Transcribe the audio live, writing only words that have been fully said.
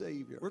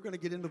Savior. We're going to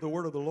get into the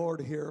Word of the Lord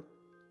here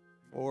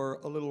for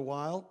a little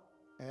while.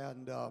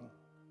 And I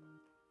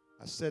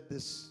said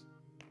this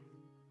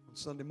on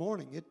Sunday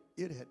morning.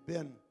 It had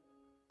been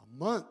a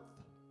month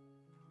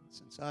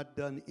since I'd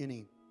done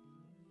any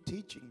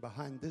teaching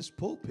behind this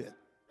pulpit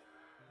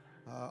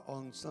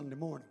on Sunday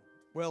morning.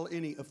 Well,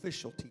 any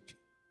official teaching.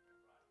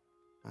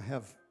 I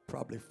have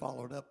probably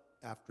followed up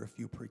after a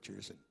few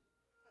preachers and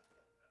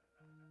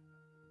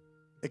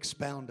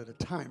expounded a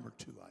time or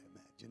two, I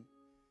imagine.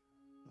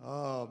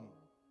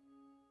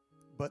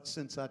 But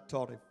since I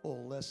taught a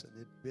full lesson,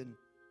 it'd been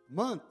a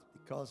month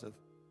because of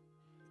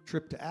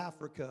trip to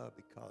Africa,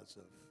 because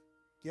of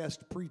guest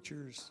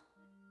preachers,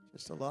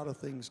 just a lot of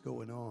things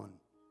going on.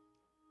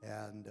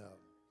 And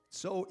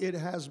so it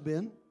has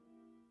been,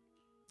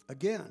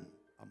 again,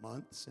 a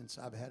month since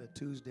I've had a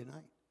Tuesday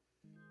night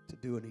to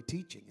do any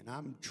teaching. And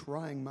I'm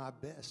trying my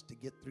best to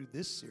get through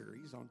this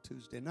series on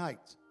Tuesday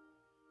nights.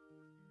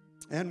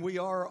 And we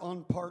are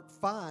on part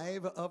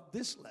 5 of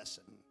this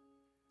lesson.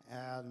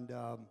 And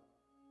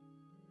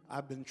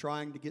I've been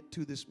trying to get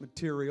to this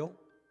material.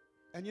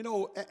 And you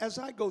know, as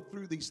I go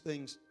through these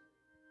things,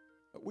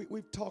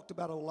 we've talked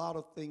about a lot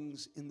of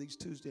things in these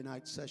Tuesday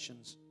night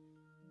sessions.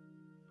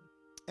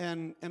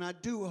 And I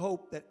do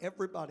hope that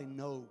everybody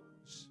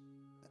knows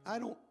that I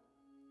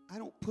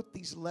don't put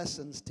these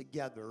lessons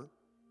together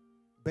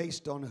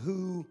based on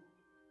who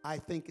I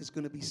think is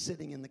going to be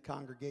sitting in the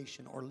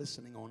congregation or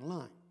listening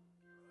online.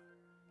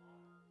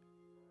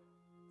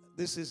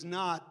 This is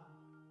not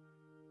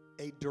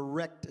a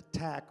direct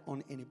attack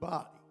on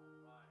anybody.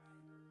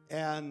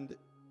 And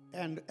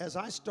as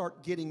I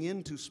start getting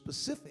into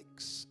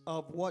specifics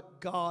of what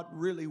God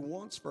really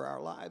wants for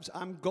our lives,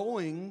 I'm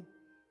going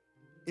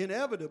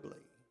inevitably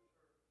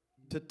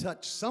to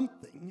touch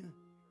something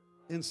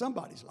in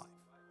somebody's life.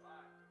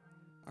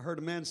 I heard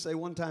a man say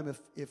one time,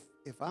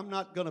 if I'm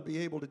not going to be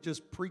able to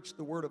just preach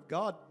the Word of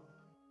God,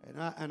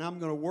 and I'm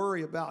going to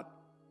worry about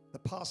the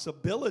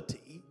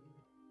possibility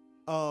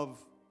of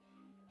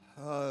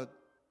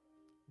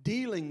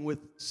dealing with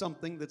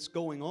something that's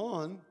going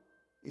on,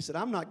 he said,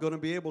 I'm not going to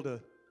be able to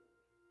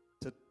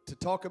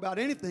talk about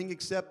anything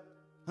except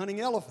hunting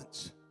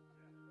elephants.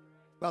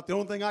 About the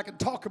only thing I can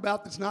talk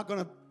about that's not going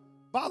to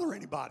bother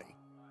anybody.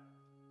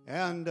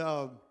 And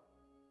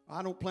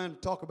I don't plan to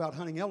talk about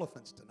hunting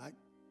elephants tonight.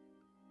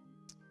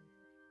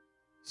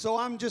 So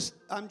I'm just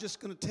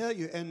going to tell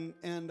you,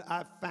 and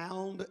I've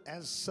found,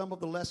 as some of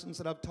the lessons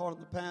that I've taught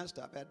in the past,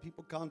 I've had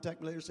people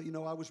contact me later and say, you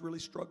know, I was really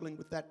struggling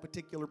with that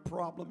particular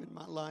problem in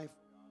my life.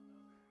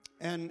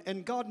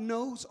 And God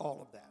knows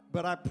all of that.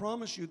 But I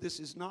promise you, this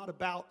is not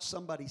about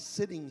somebody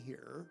sitting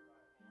here.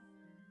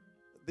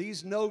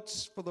 These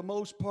notes, for the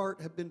most part,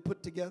 have been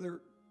put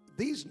together.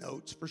 These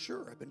notes, for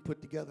sure, have been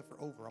put together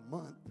for over a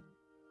month.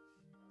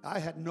 I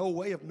had no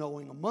way of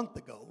knowing a month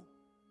ago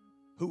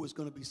who was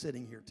going to be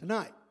sitting here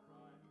tonight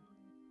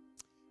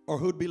or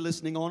who'd be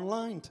listening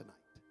online tonight.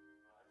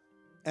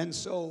 And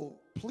so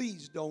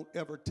please don't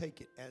ever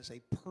take it as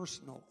a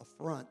personal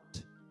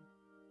affront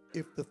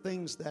if the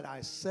things that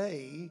I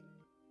say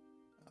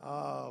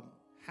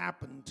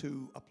happen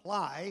to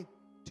apply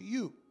to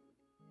you.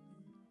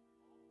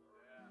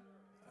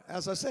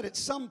 As I said, at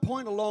some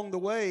point along the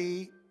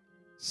way,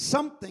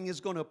 something is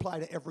going to apply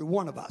to every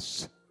one of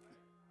us.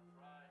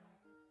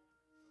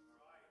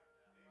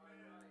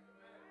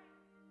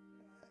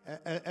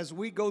 As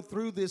we go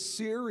through this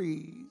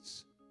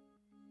series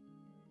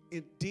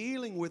in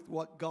dealing with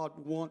what God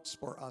wants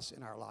for us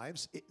in our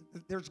lives,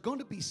 there's going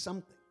to be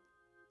something,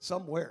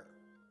 somewhere,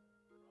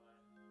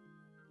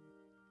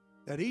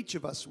 that each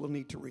of us will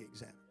need to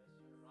re-examine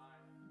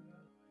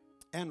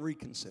and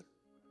reconsider.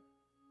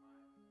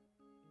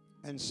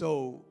 And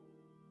so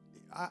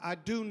I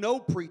do know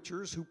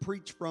preachers who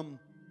preach from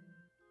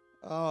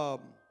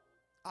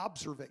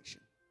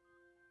observation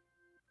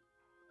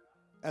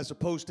as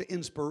opposed to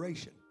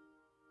inspiration.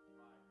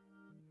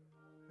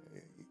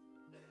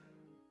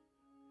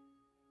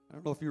 I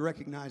don't know if you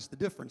recognize the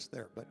difference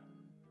there, but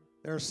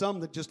there are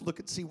some that just look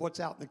and see what's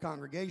out in the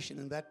congregation,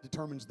 and that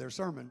determines their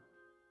sermon,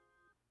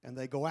 and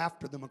they go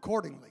after them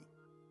accordingly.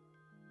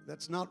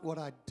 That's not what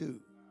I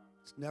do.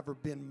 It's never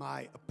been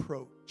my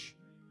approach.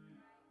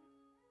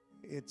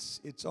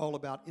 It's all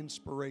about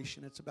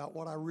inspiration. It's about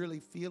what I really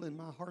feel in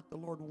my heart the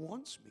Lord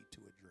wants me to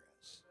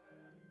address.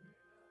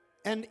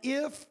 And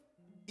if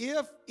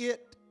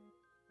it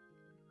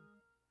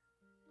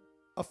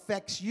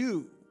affects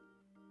you,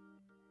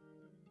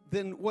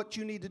 then what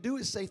you need to do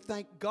is say,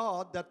 thank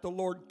God that the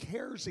Lord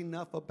cares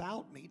enough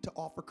about me to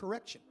offer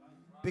correction.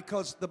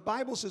 Because the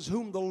Bible says,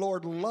 whom the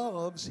Lord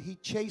loves, He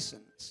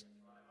chastens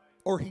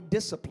or He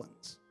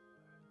disciplines.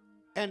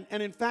 And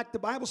in fact, the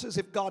Bible says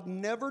if God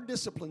never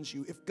disciplines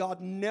you, if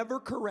God never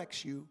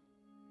corrects you,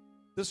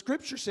 the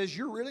Scripture says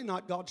you're really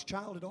not God's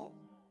child at all.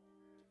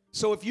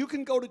 So if you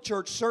can go to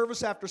church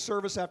service after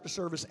service after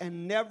service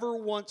and never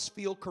once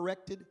feel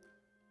corrected,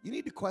 you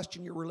need to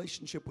question your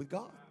relationship with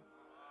God.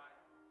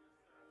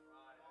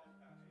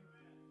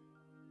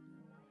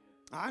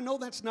 I know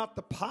that's not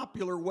the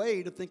popular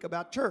way to think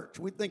about church.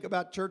 We think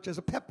about church as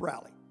a pep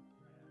rally.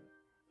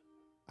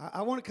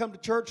 I want to come to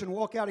church and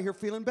walk out of here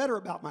feeling better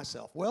about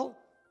myself. Well,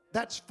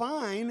 that's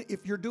fine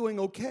if you're doing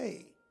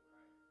okay.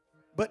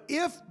 But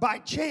if by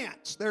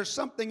chance there's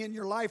something in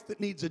your life that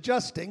needs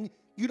adjusting,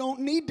 you don't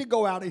need to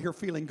go out of here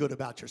feeling good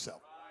about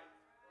yourself.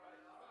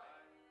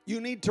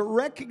 You need to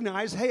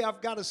recognize, hey,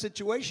 I've got a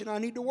situation I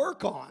need to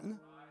work on,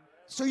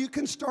 so you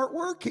can start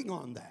working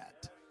on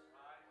that.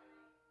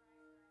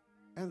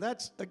 And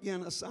that's,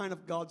 again, a sign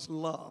of God's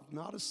love,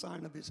 not a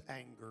sign of His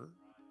anger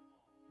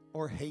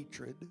or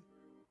hatred.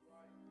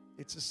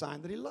 It's a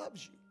sign that He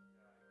loves you.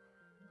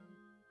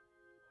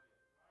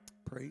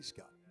 Praise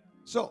God.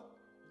 So,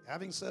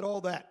 having said all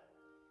that,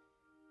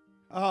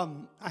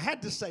 I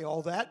had to say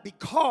all that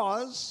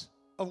because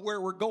of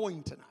where we're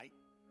going tonight.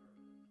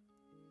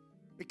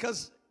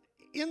 Because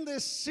in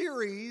this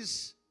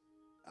series,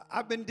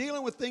 I've been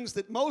dealing with things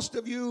that most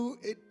of you,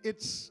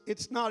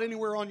 it's not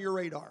anywhere on your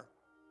radar.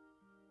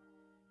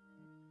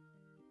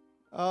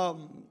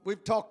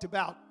 We've talked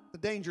about the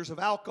dangers of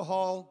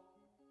alcohol.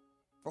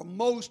 For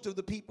most of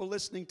the people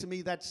listening to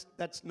me, that's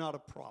not a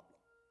problem.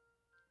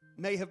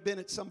 May have been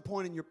at some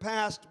point in your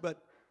past, but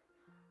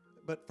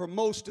for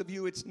most of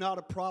you, it's not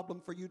a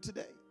problem for you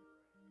today.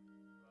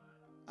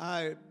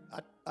 I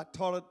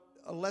taught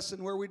a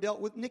lesson where we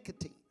dealt with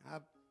nicotine.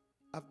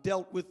 I've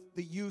dealt with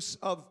the use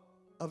of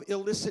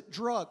illicit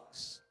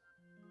drugs.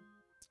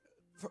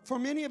 For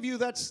many of you,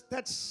 that's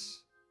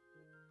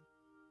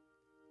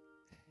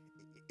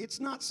it's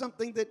not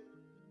something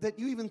that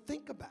you even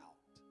think about.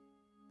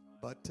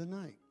 But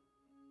tonight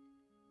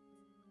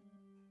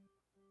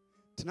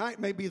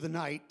may be the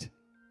night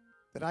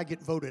that I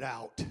get voted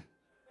out.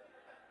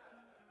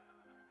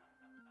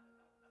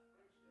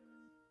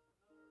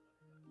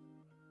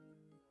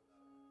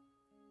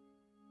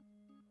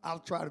 I'll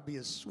try to be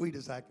as sweet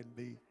as I can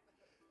be.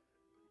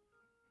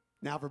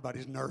 Now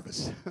everybody's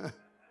nervous.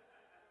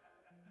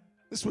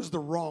 This was the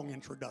wrong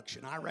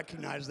introduction. I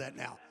recognize that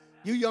now.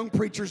 You young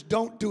preachers,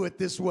 don't do it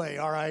this way,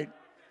 all right?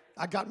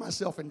 I got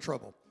myself in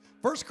trouble.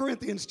 1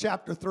 Corinthians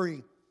chapter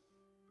 3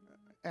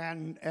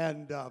 and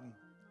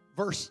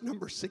verse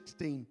number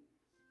 16.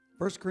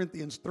 1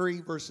 Corinthians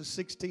 3, verses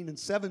 16 and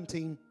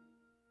 17.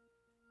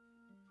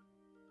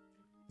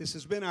 This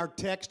has been our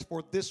text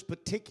for this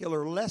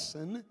particular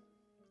lesson.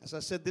 As I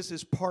said, this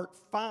is part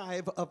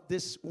 5 of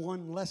this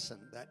one lesson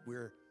that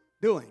we're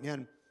doing.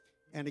 And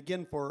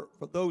again, for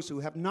those who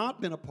have not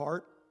been a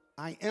part,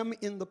 I am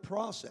in the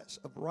process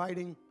of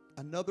writing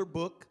another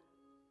book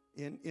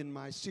in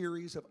my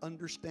series of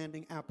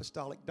Understanding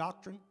Apostolic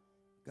Doctrine.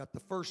 Got the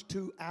first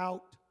 2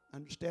 out,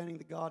 Understanding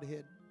the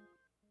Godhead,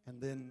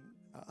 and then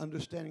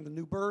Understanding the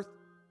New Birth.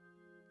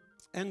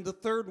 And the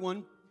third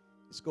one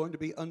is going to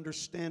be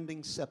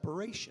Understanding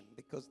Separation,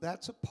 because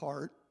that's a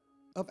part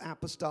of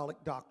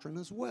apostolic doctrine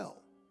as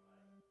well.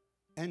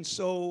 And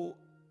so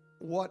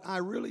what I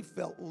really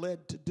felt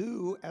led to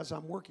do as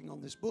I'm working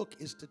on this book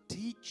is to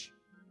teach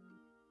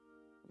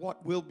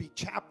what will be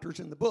chapters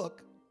in the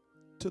book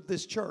to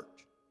this church.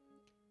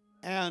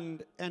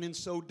 And in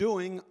so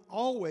doing,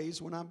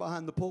 always when I'm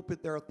behind the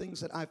pulpit, there are things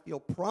that I feel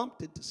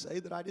prompted to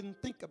say that I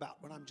didn't think about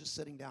when I'm just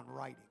sitting down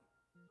writing.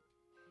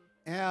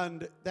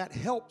 And that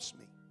helps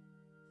me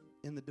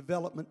in the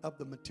development of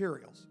the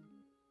materials.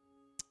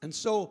 And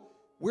so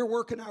we're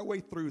working our way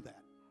through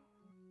that.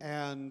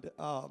 And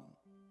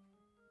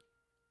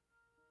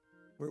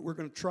we're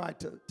going to try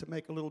to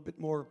make a little bit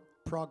more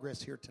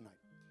progress here tonight.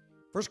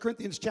 1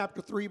 Corinthians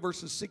chapter 3,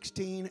 verses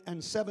 16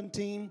 and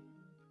 17.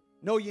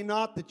 Know ye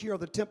not that ye are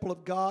the temple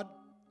of God,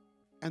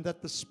 and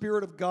that the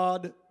Spirit of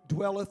God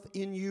dwelleth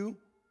in you?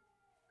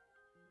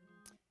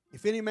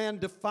 If any man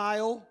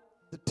defile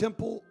the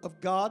temple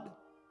of God,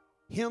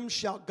 him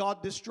shall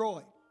God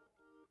destroy.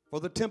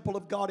 For the temple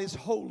of God is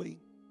holy,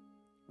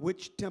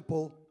 which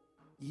temple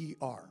ye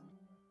are.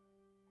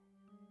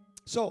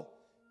 So,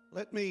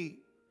 let me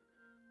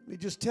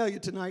just tell you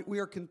tonight, we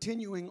are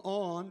continuing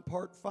on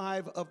part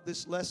 5 of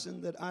this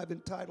lesson that I've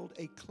entitled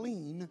A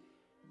Clean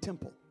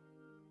Temple.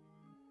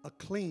 A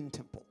clean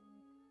temple.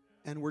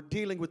 And we're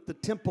dealing with the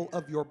temple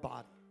of your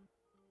body.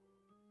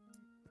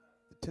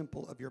 The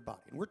temple of your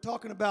body. And we're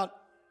talking about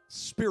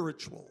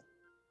spiritual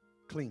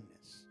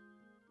cleanness.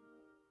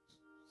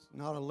 It's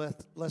not a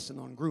lesson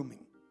on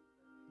grooming.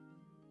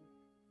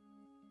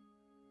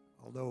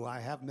 Although I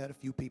have met a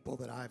few people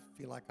that I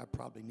feel like I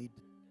probably need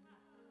to.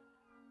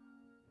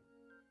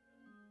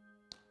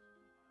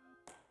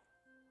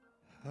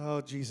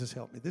 Oh, Jesus,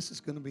 help me. This is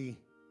going to be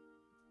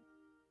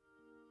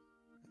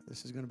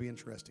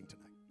interesting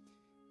tonight.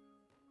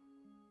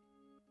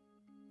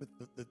 With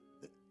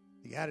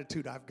the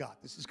attitude I've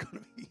got, this is going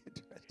to be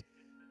interesting.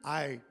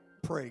 I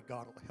pray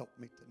God will help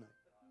me tonight.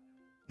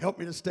 Help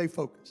me to stay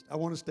focused. I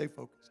want to stay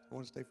focused.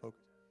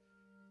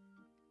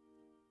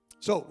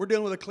 So, we're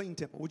dealing with a clean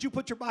temple. Would you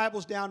put your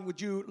Bibles down? Would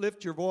you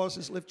lift your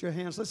voices, lift your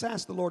hands? Let's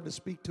ask the Lord to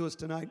speak to us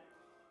tonight.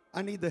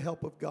 I need the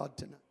help of God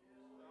tonight.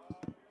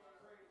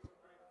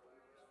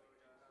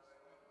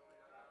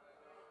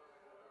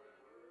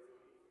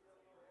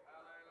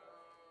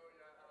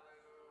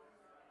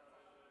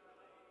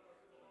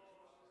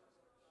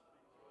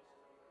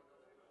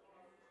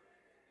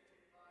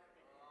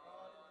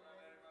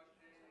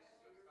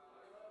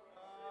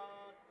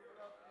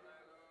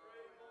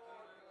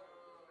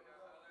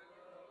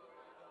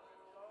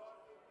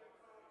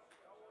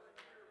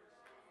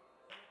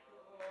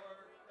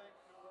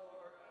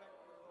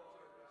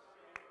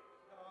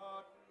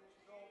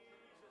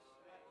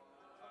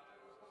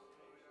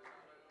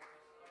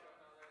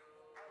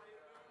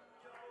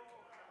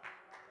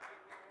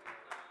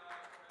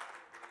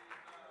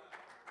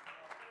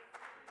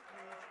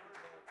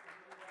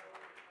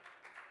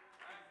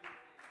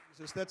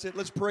 Jesus, that's it.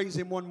 Let's praise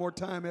Him one more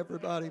time,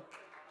 everybody.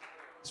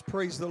 Let's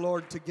praise the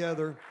Lord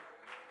together.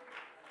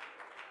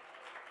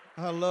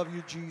 I love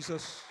you,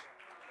 Jesus.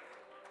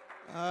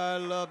 I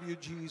love you,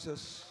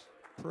 Jesus.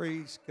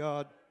 Praise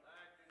God.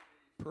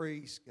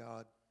 Praise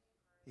God.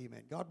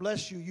 Amen. God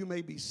bless you. You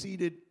may be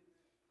seated.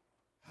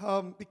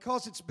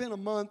 Because it's been a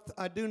month,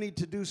 I do need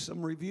to do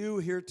some review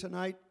here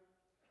tonight.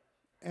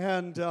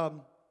 And I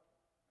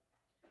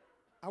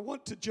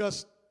want to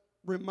just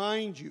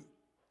remind you,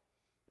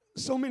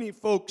 so many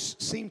folks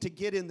seem to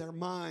get in their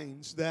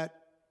minds that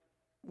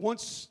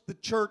once the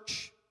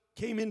church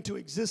came into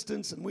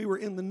existence and we were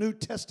in the New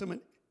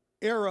Testament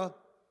era,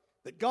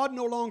 that God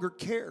no longer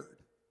cared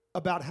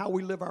about how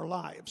we live our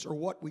lives or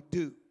what we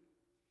do.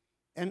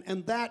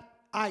 And that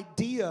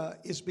idea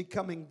is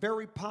becoming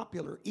very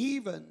popular,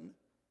 even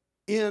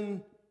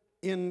in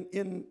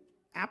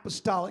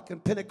apostolic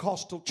and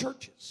Pentecostal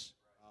churches.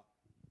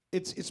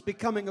 It's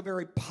becoming a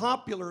very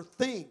popular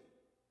thing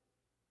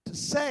to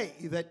say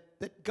that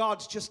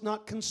God's just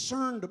not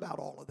concerned about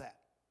all of that.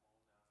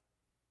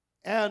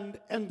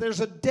 And there's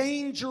a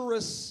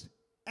dangerous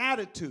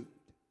attitude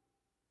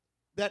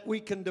that we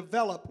can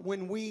develop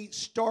when we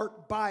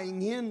start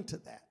buying into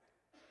that,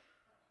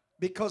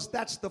 because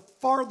that's the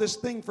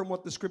farthest thing from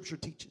what the Scripture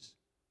teaches.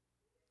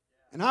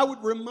 And I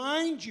would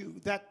remind you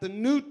that the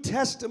New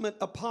Testament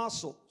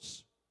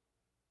apostles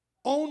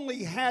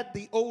only had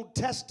the Old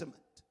Testament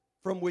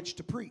from which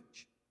to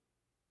preach.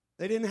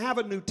 They didn't have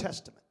a New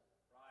Testament.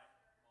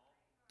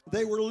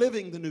 They were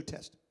living the New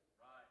Testament.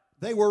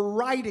 They were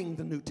writing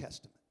the New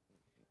Testament.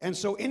 And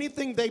so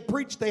anything they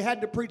preached, they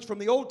had to preach from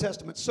the Old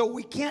Testament. So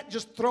we can't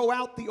just throw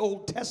out the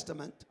Old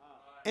Testament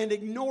and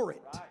ignore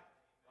it.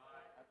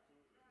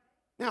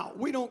 Now,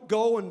 we don't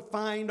go and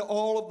find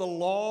all of the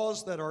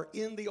laws that are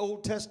in the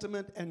Old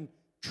Testament and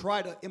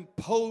try to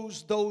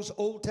impose those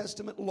Old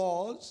Testament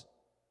laws,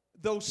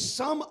 though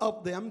some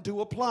of them do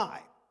apply.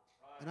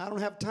 And I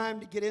don't have time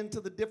to get into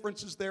the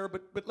differences there,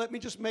 but let me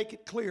just make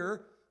it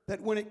clear that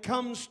when it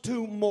comes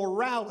to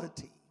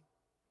morality,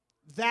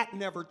 that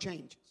never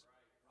changes.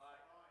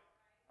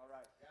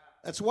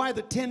 That's why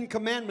the 10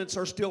 Commandments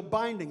are still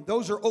binding.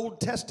 Those are Old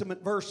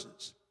Testament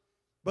verses,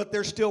 but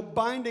they're still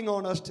binding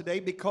on us today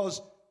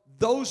because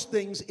those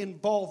things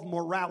involve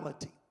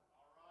morality.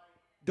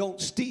 Don't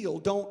steal,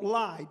 don't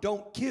lie,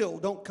 don't kill,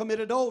 don't commit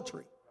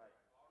adultery.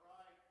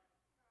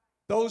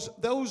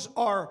 Those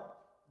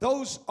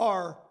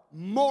are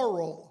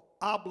moral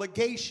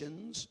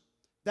obligations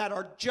that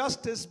are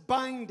just as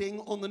binding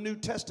on the New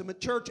Testament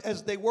church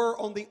as they were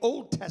on the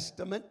Old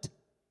Testament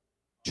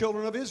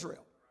children of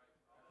Israel.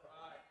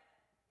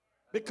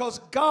 Because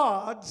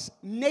God's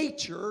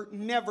nature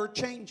never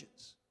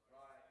changes.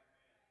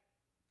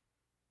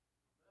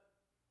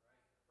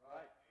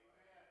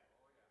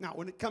 Now,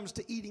 when it comes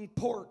to eating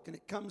pork and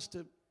it comes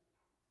to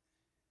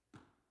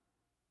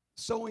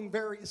sowing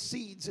various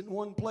seeds in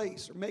one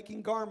place or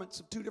making garments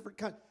of two different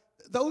kinds,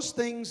 those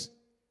things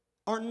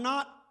are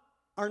not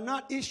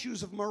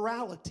issues of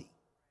morality.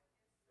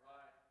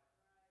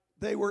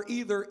 They were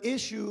either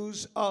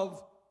issues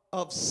of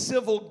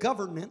civil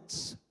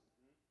governance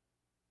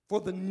for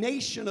the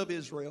nation of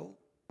Israel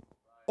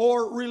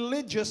or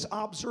religious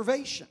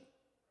observation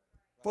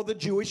for the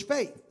Jewish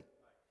faith.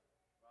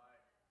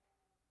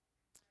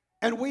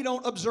 And we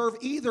don't observe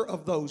either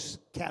of those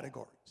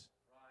categories.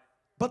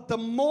 But the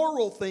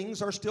moral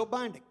things are still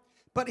binding.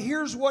 But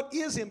here's what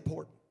is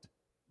important.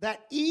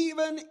 That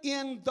even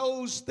in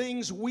those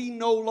things we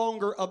no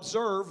longer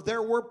observe,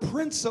 there were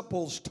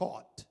principles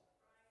taught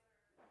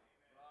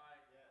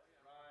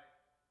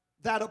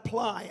that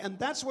apply. And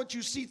that's what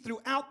you see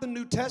throughout the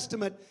New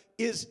Testament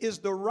is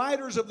the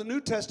writers of the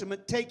New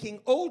Testament taking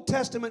Old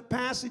Testament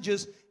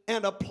passages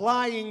and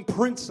applying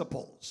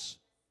principles.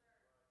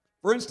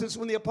 For instance,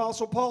 when the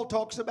Apostle Paul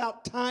talks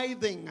about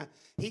tithing,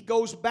 he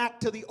goes back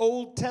to the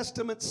Old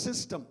Testament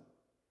system.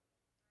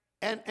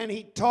 And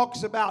he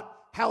talks about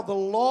how the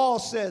law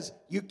says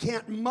you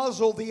can't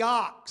muzzle the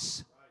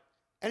ox.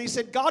 And he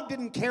said God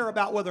didn't care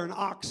about whether an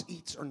ox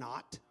eats or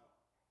not.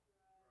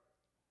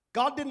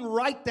 God didn't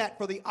write that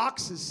for the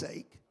ox's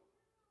sake.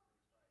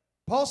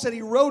 Paul said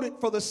he wrote it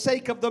for the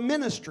sake of the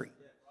ministry.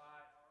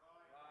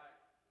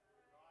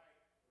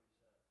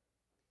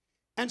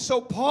 And so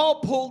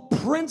Paul pulled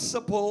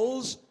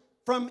principles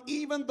from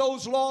even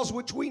those laws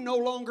which we no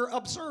longer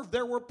observe.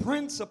 There were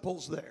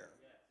principles there.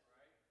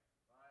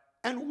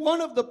 And one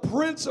of the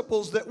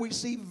principles that we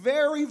see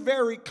very,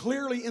 very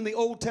clearly in the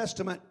Old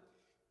Testament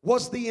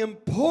was the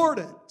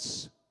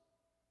importance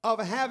of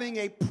having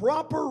a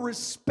proper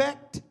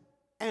respect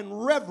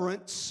and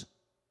reverence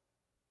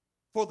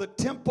for the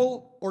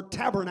temple or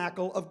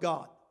tabernacle of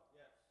God.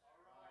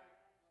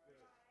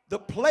 The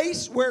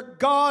place where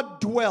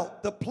God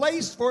dwelt, the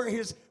place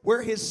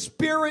where his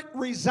spirit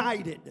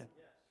resided,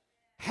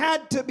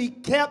 had to be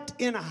kept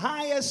in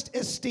highest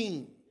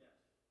esteem.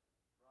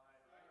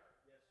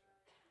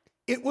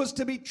 It was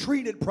to be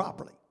treated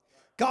properly.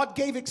 God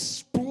gave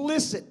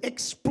explicit,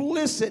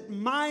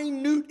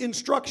 minute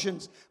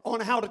instructions on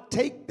how to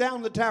take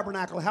down the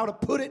tabernacle, how to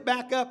put it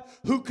back up,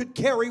 who could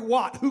carry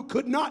what, who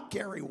could not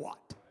carry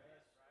what.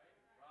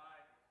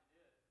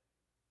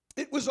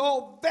 It was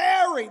all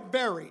very,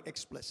 very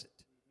explicit.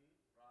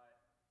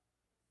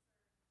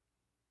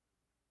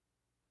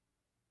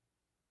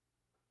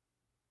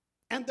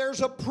 And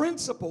there's a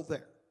principle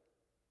there.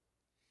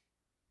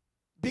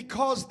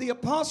 Because the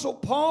Apostle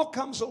Paul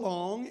comes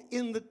along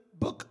in the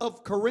book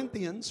of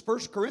Corinthians,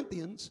 1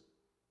 Corinthians,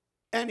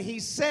 and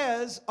he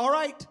says, all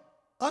right,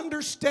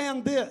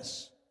 understand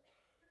this.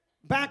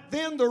 Back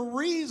then, the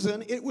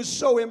reason it was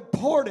so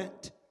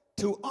important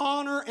to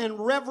honor and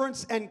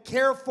reverence and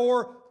care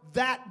for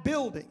that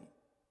building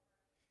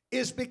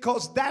is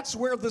because that's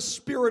where the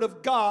Spirit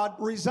of God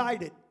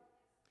resided.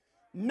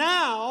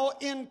 Now,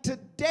 in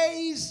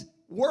today's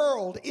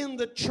world, in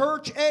the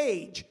church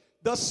age,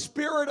 the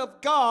Spirit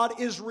of God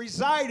is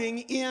residing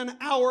in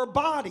our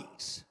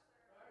bodies.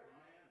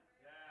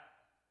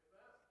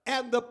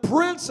 And the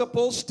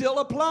principle still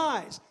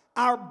applies.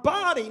 Our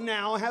body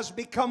now has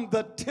become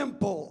the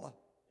temple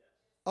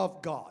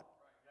of God.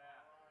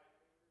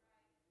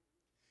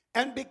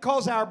 And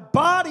because our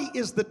body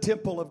is the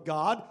temple of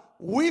God,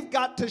 we've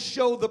got to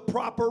show the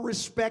proper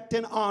respect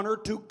and honor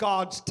to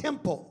God's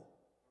temple.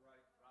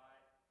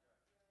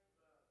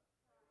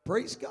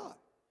 Praise God.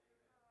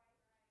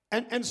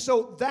 And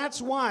so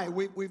that's why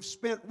we've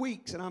spent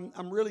weeks, and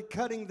I'm really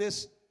cutting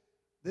this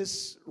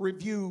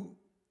review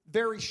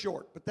very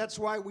short, but that's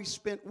why we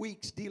spent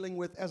weeks dealing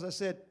with, as I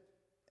said,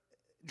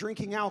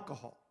 drinking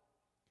alcohol,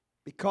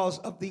 because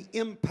of the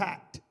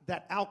impact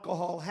that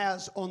alcohol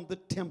has on the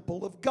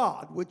temple of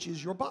God, which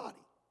is your body.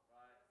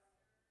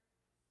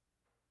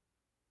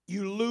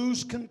 You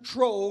lose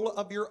control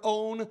of your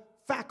own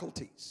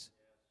faculties.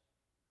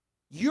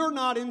 You're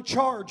not in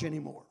charge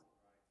anymore.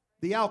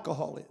 The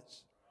alcohol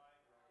is.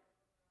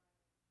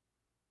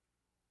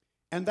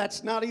 And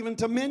that's not even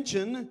to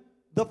mention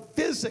the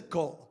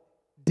physical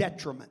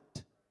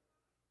detriment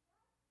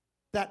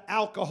that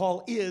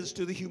alcohol is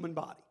to the human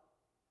body.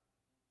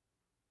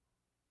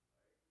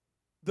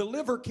 The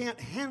liver can't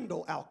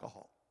handle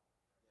alcohol.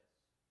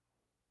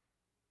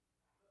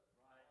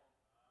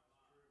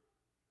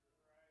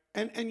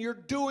 And you're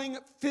doing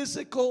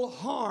physical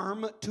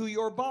harm to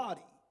your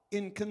body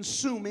in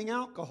consuming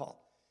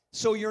alcohol.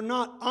 So you're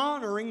not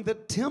honoring the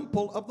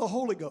temple of the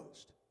Holy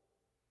Ghost.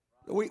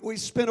 We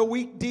spent a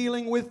week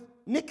dealing with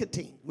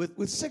nicotine,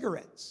 with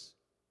cigarettes,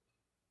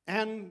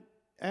 and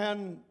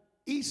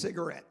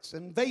e-cigarettes,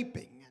 and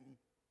vaping, and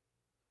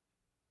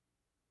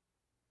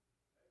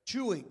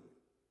chewing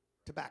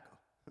tobacco.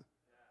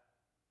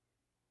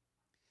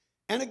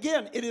 And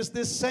again, it is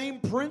this same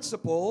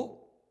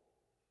principle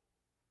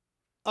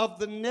of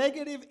the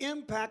negative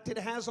impact it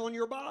has on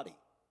your body.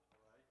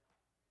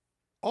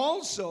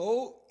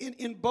 Also,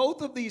 in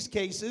both of these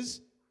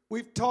cases,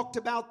 we've talked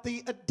about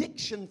the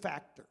addiction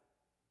factor.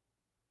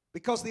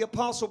 Because the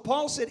Apostle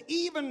Paul said,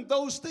 even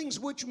those things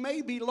which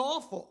may be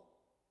lawful,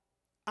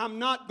 I'm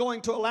not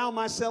going to allow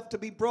myself to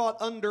be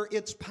brought under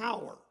its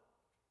power.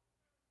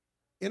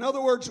 In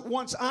other words,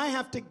 once I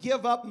have to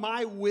give up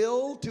my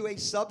will to a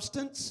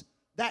substance,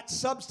 that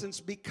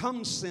substance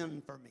becomes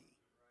sin for me.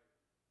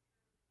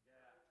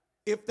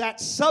 If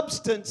that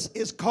substance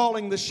is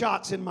calling the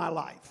shots in my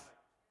life,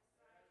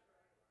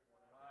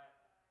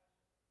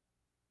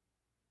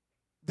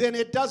 then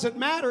it doesn't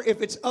matter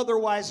if it's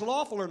otherwise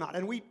lawful or not.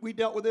 And we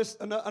dealt with this,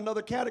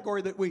 another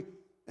category that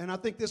and I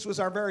think this was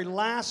our very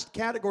last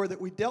category that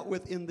we dealt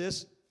with in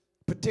this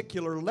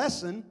particular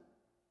lesson,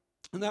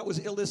 and that was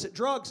illicit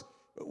drugs.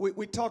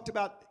 We talked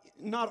about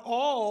not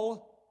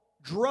all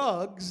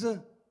drugs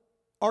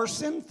are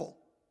sinful.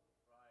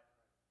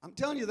 I'm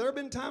telling you, there have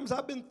been times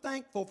I've been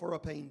thankful for a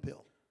pain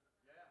pill.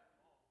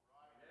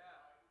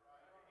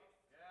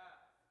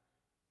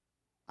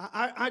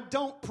 I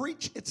don't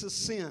preach it's a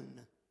sin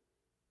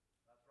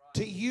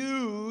to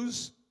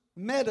use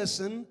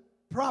medicine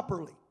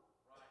properly.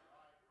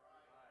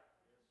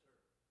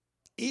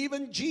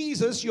 Even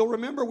Jesus, you'll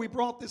remember we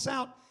brought this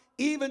out,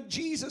 even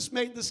Jesus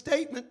made the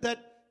statement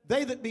that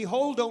they that be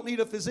whole don't need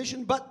a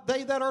physician, but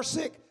they that are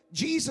sick.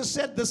 Jesus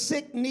said the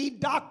sick need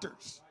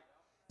doctors.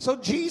 So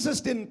Jesus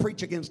didn't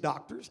preach against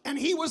doctors, and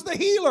he was the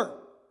healer.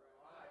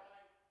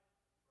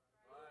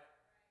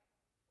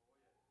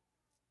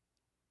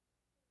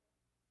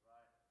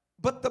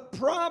 But the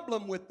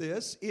problem with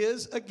this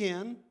is,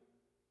 again,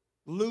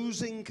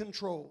 losing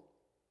control.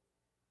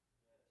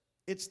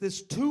 It's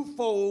this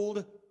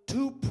twofold,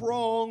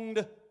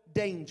 two-pronged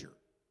danger.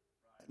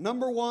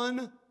 Number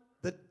one,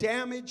 the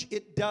damage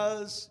it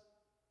does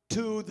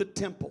to the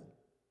temple.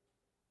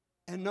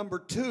 And number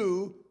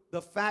two,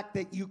 the fact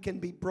that you can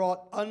be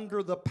brought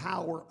under the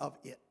power of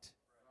it.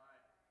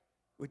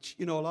 Which,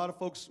 a lot of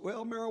folks,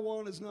 well,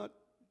 marijuana is not.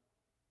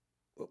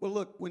 Well,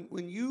 look,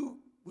 when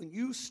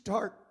you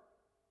start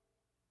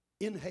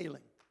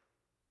inhaling,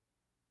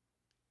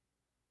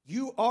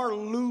 you are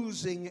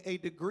losing a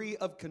degree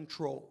of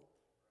control.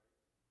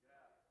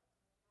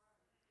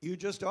 You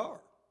just are.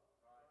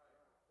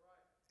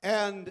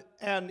 And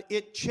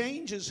it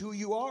changes who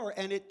you are,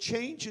 and it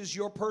changes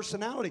your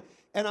personality.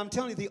 And I'm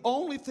telling you, the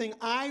only thing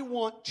I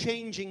want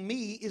changing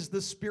me is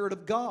the Spirit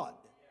of God.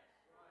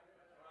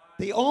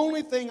 The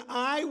only thing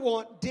I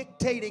want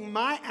dictating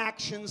my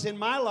actions in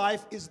my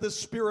life is the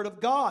Spirit of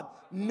God.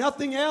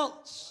 Nothing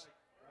else.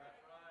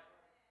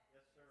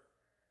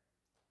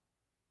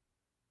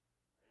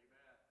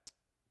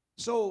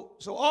 So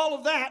all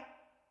of that,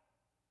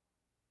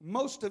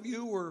 most of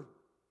you were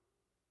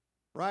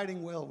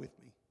riding well with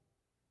me.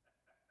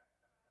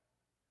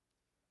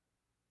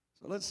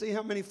 So let's see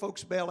how many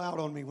folks bail out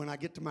on me when I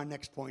get to my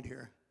next point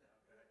here.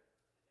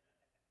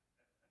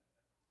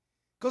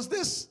 Because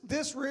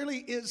this really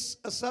is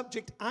a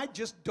subject I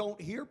just don't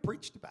hear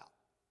preached about.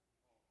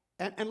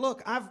 And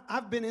look,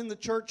 I've been in the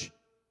church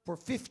for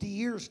 50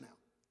 years now.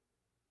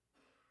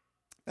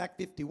 In fact,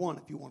 51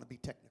 if you want to be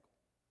technical.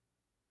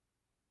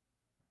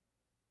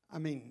 I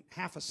mean,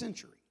 half a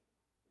century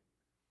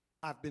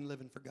I've been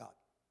living for God.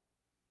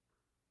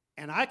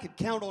 And I could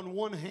count on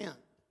one hand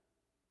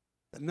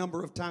the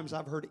number of times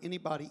I've heard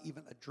anybody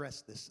even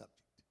address this subject.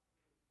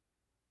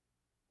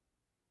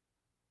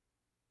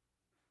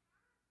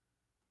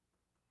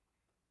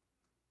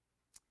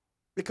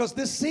 Because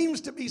this seems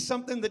to be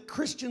something that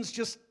Christians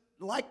just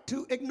like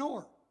to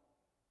ignore.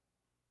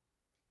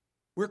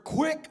 We're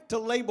quick to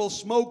label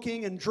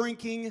smoking and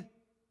drinking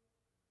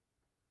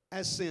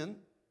as sin.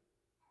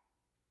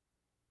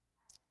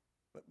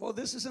 But, well,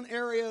 this is an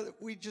area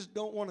that we just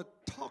don't want to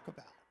talk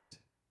about.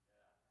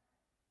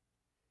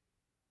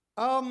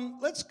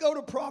 Let's go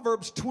to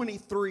Proverbs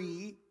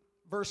 23,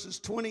 verses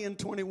 20 and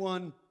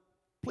 21.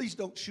 Please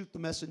don't shoot the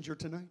messenger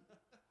tonight.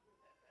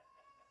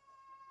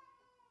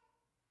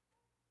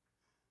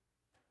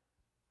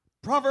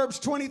 Proverbs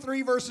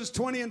 23, verses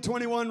 20 and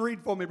 21.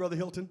 Read for me, Brother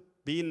Hilton.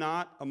 Be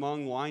not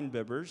among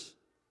winebibbers,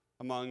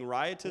 among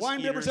riotous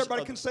Wine bibbers,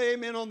 everybody can say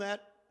amen on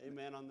that.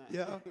 Amen on that.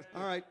 Yeah,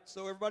 all right.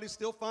 So everybody's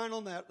still fine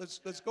on that. Let's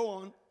go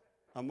on.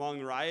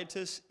 Among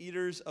riotous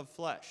eaters of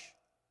flesh.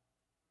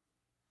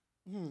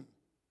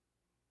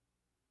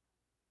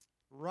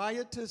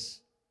 Riotous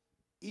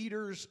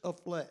eaters of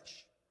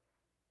flesh.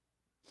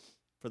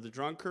 For the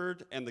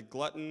drunkard and the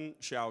glutton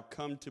shall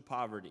come to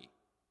poverty,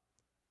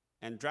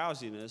 and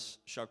drowsiness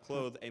shall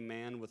clothe a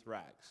man with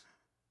rags.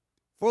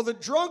 For the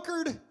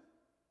drunkard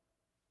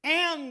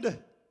and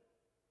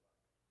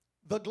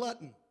the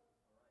glutton.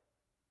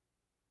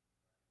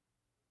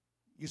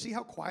 You see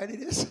how quiet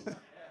it is?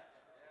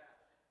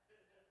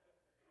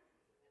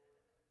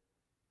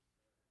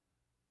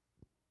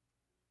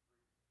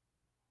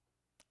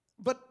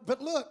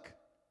 But look,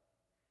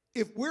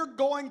 if we're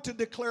going to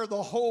declare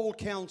the whole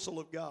counsel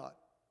of God,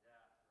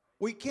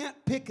 we can't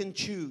pick and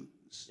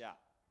choose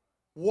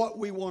what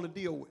we want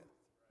to deal with.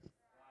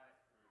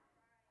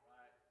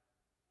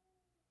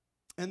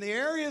 And the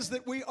areas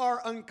that we are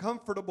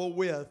uncomfortable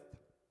with,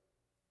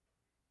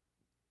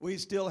 we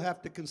still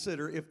have to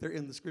consider if they're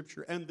in the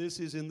Scripture. And this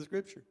is in the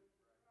Scripture.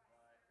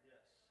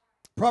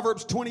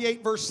 Proverbs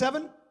 28, verse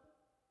 7.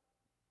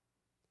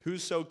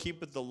 Whoso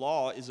keepeth the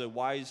law is a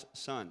wise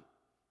son,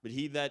 but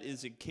he that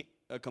is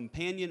a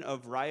companion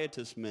of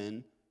riotous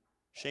men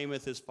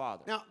shameth his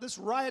father. Now, this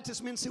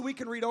riotous men, see, we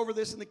can read over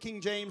this in the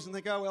King James and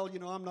think, oh, well,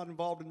 I'm not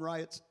involved in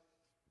riots.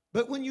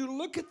 But when you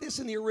look at this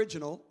in the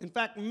original, in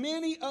fact,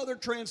 many other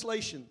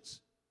translations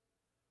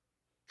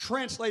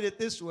translate it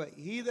this way: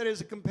 he that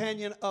is a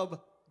companion of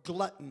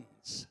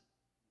gluttons.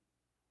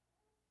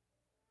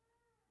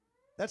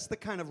 That's the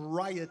kind of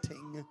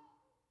rioting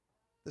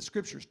the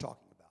Scripture's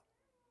talking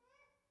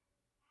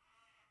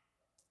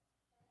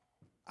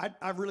about.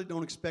 I really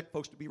don't expect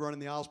folks to be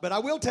running the aisles, but I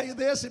will tell you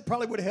this: it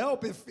probably would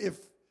help if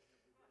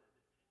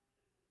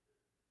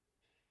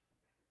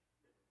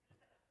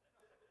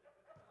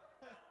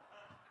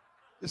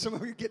some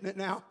of you are getting it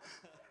now.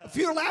 A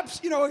few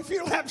laps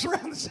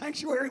around the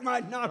sanctuary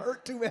might not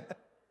hurt too bad.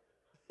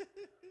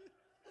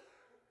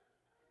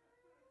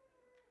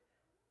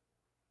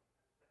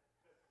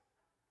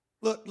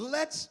 Look,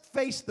 let's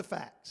face the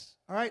facts.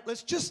 All right,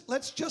 let's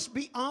just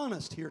be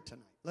honest here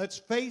tonight. Let's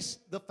face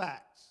the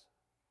facts.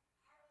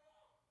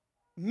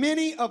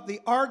 Many of the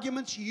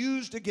arguments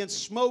used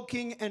against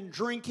smoking and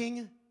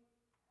drinking,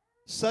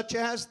 such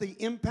as the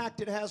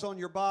impact it has on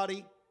your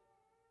body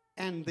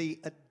and the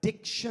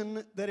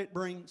addiction that it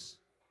brings,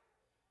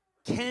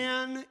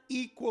 can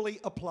equally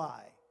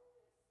apply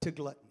to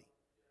gluttony.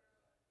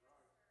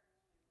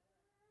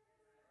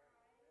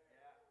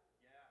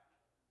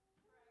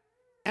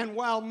 And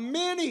while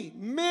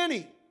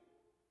many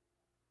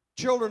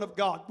children of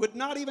God would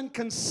not even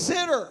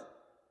consider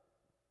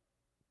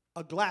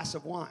a glass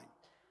of wine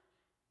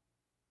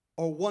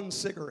or one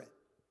cigarette,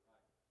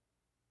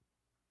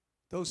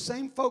 those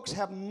same folks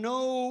have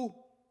no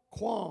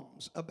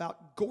qualms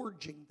about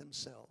gorging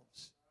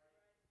themselves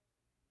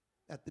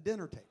at the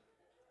dinner table.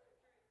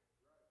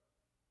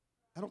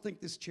 I don't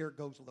think this chair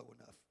goes low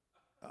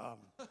enough.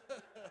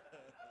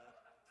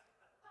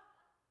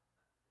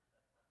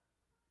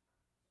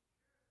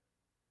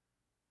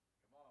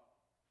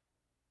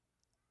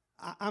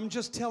 I'm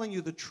just telling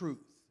you the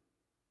truth.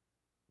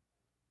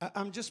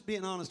 I'm just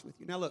being honest with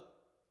you. Now, look,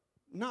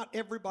 not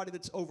everybody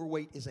that's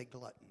overweight is a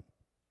glutton.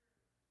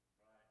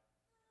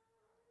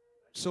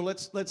 So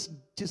let's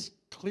just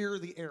clear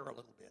the air a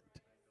little bit.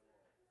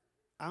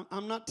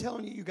 I'm not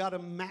telling you got to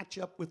match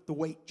up with the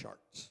weight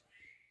charts.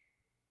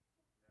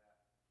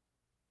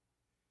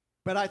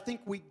 But I think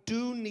we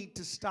do need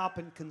to stop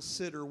and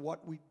consider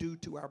what we do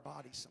to our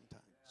bodies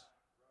sometimes.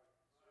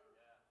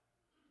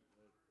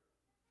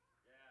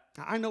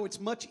 Now, I know it's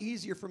much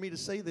easier for me to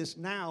say this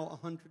now,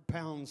 100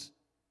 pounds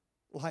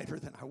lighter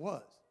than I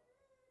was.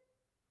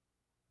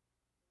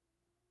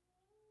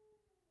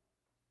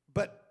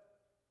 But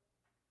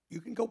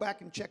you can go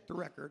back and check the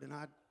record, and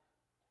I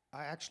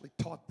actually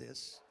taught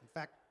this. In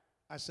fact,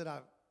 I said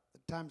the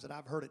times that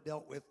I've heard it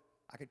dealt with,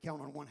 I could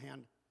count on one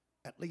hand.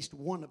 At least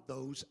one of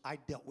those, I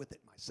dealt with it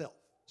myself.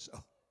 So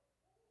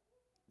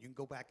you can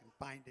go back and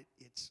find it.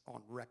 It's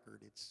on record.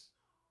 It's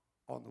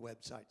on the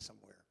website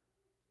somewhere.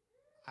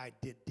 I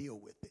did deal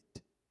with it.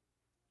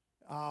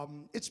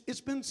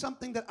 It's been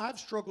something that I've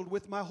struggled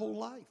with my whole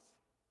life.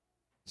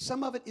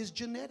 Some of it is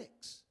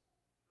genetics.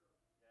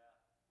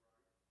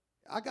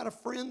 I got a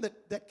friend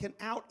that can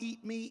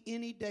out-eat me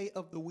any day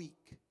of the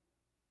week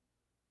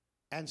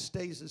and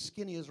stays as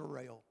skinny as a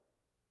rail,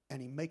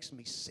 and he makes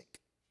me sick.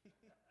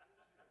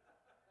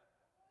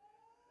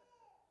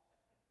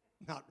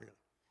 Not really.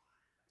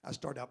 I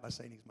start out by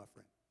saying he's my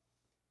friend.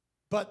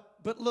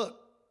 But look,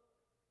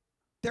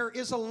 there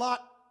is a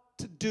lot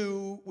to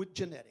do with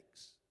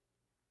genetics.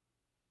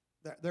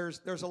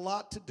 There's a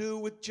lot to do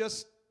with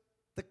just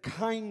the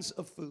kinds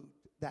of food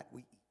that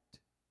we eat.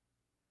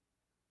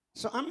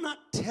 So I'm not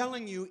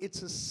telling you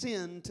it's a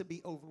sin to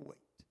be overweight.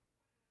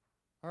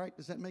 All right,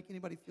 does that make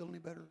anybody feel any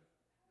better?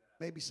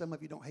 Maybe some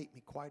of you don't hate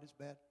me quite as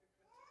bad.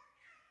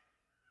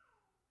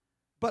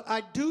 But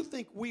I do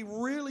think we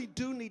really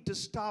do need to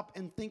stop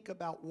and think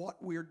about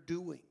what we're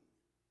doing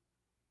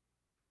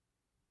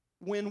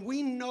when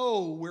we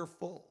know we're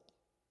full,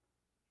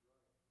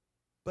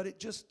 but it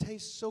just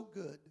tastes so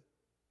good.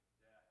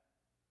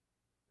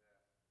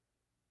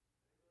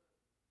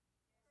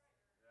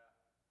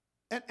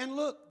 And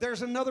look,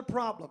 there's another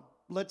problem.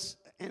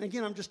 And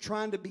again, I'm just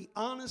trying to be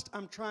honest.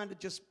 I'm trying to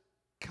just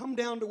come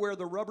down to where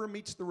the rubber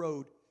meets the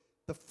road.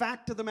 The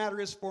fact of the matter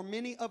is, for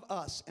many of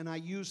us, and I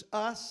use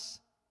us,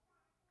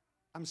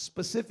 I'm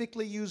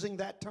specifically using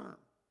that term.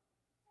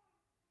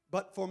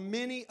 But for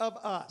many of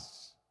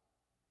us,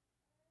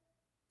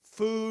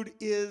 food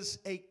is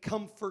a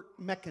comfort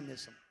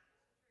mechanism.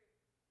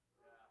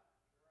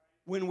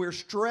 When we're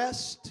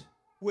stressed,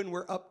 when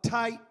we're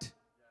uptight,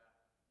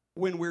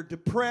 when we're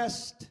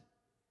depressed,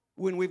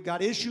 when we've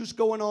got issues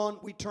going on,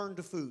 we turn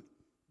to food.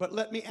 But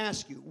let me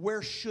ask you,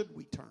 where should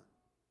we turn?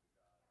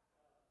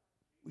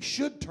 We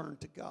should turn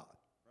to God.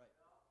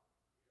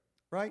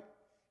 Right?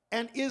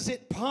 And is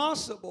it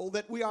possible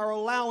that we are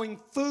allowing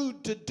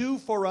food to do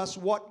for us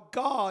what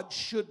God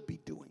should be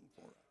doing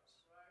for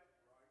us?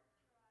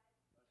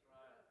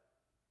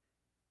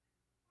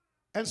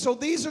 And so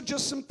these are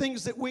just some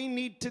things that we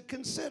need to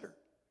consider.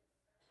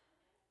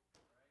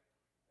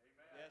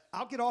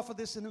 I'll get off of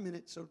this in a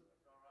minute. So,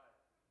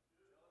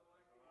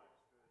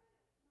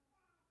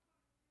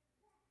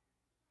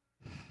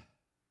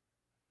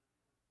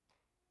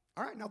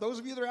 all right, now those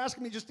of you that are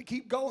asking me just to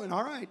keep going,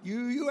 all right,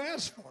 you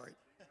asked for it.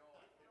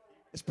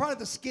 It's probably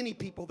the skinny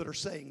people that are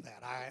saying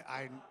that.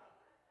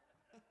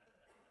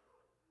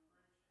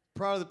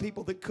 Probably the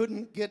people that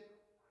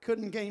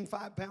couldn't gain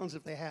 5 pounds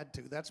if they had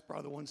to. That's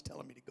probably the ones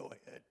telling me to go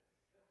ahead.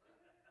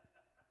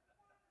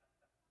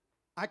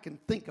 I can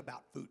think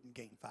about food and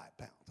gain 5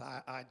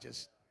 pounds. I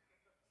just.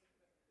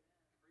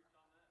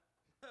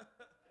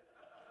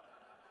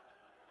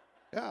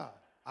 Yeah,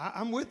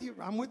 I'm with you.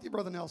 I'm with you,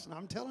 Brother Nelson.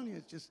 I'm telling you,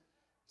 it's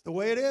the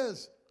way it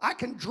is. I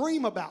can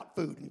dream about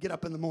food and get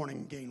up in the morning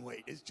and gain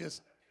weight. It's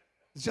just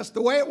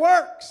the way it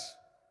works.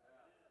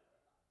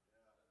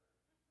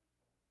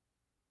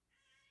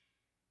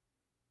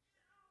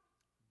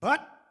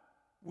 But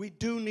we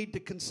do need to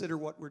consider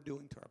what we're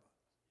doing to our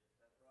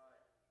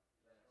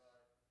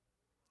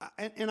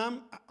body. And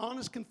I'm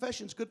honest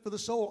confession is good for the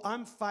soul.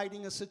 I'm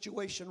fighting a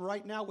situation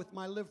right now with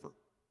my liver.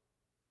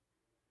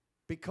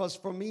 Because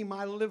for me,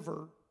 my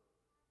liver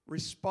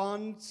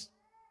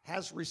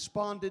has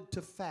responded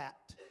to fat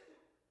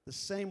the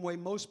same way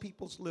most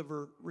people's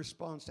liver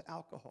responds to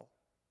alcohol.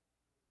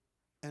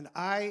 And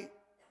I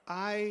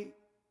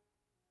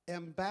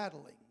am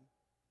battling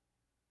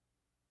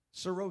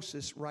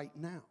cirrhosis right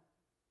now.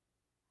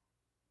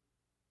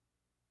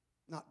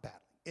 Not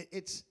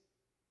battling.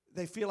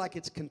 They feel like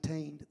it's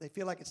contained. They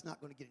feel like it's not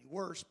going to get any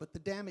worse, but the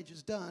damage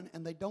is done,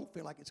 and they don't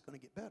feel like it's going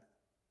to get better.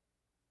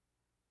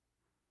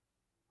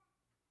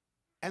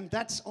 And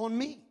that's on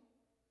me.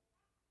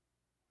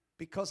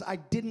 Because I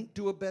didn't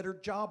do a better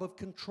job of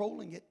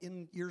controlling it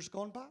in years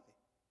gone by.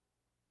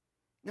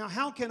 Now,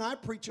 how can I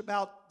preach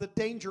about the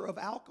danger of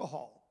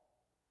alcohol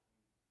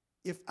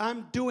if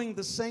I'm doing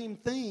the same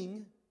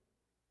thing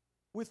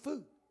with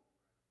food?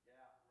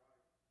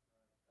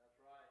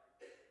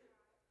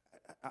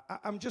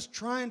 I'm just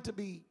trying to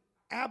be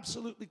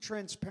absolutely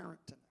transparent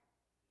tonight.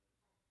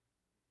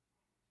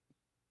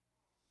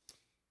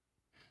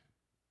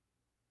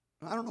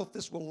 I don't know if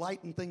this will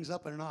lighten things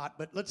up or not,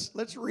 but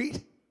let's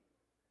read.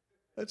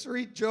 Let's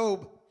read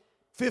Job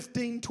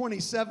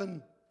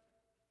 15:27.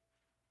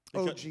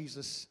 Oh,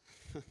 Jesus.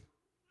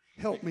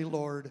 Help me,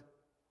 Lord.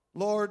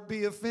 Lord,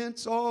 be a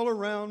fence all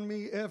around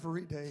me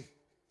every day.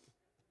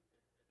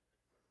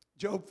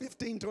 Job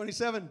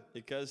 15:27.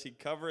 Because he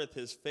covereth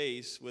his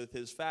face with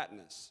his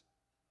fatness,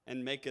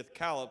 and maketh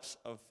collops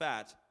of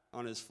fat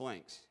on his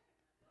flanks.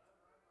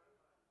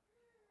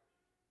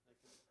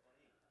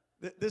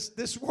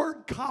 This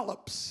word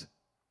collops,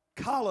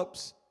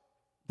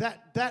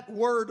 that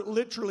word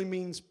literally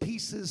means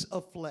pieces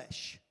of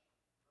flesh.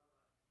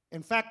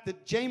 In fact, the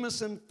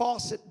Jameson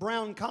Fawcett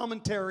Brown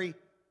commentary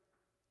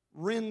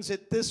rends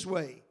it this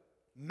way: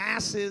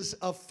 masses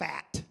of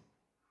fat.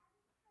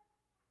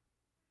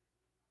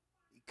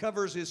 He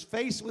covers his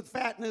face with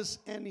fatness,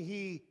 and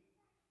he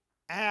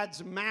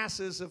adds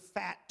masses of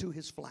fat to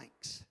his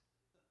flanks.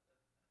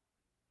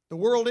 The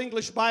World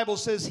English Bible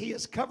says he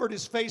has covered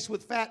his face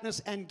with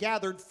fatness and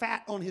gathered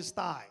fat on his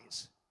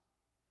thighs.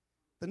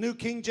 The New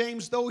King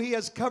James, though he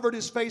has covered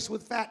his face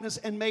with fatness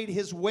and made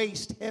his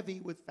waist heavy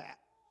with fat.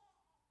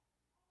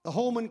 The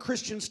Holman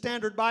Christian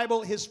Standard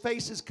Bible, his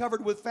face is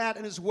covered with fat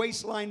and his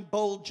waistline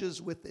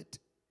bulges with it.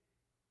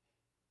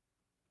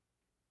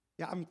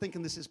 Yeah, I'm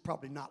thinking this is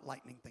probably not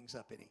lightening things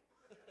up any.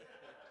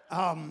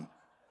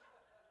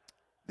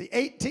 The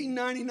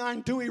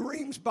 1899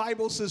 Douay-Rheims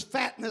Bible says,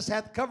 fatness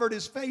hath covered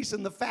his face,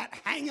 and the fat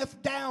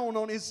hangeth down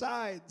on his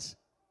sides.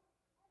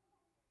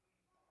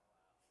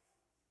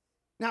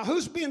 Now,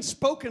 who's being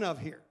spoken of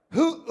here?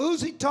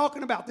 Who's he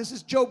talking about? This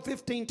is Job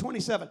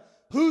 15:27.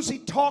 Who's he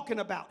talking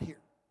about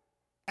here?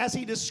 As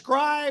he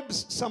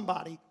describes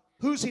somebody,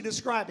 who's he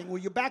describing? Well,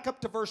 you back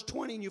up to verse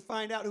 20 and you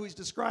find out who he's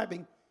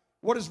describing.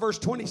 What does verse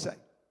 20 say?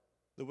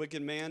 The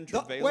wicked man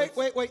travaileth.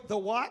 Wait. The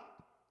what?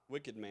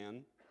 Wicked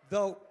man.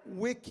 The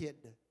wicked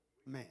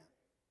man.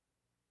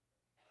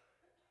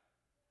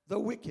 The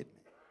wicked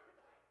man.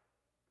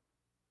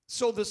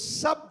 So the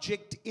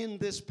subject in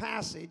this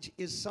passage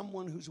is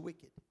someone who's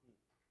wicked.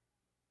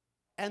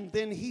 And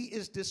then he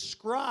is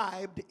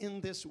described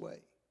in this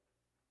way.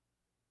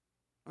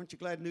 Aren't you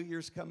glad New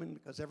Year's coming?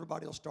 Because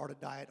everybody will start a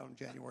diet on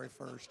January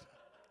 1st.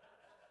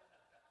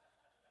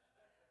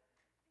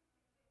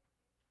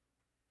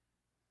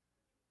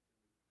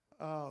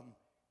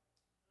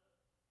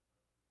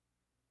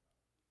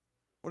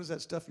 What is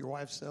that stuff your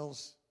wife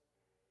sells?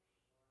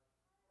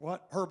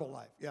 What?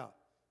 Herbalife. Yeah.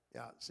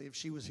 See, if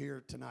she was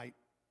here tonight,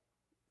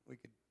 we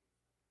could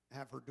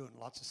have her doing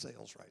lots of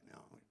sales right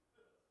now.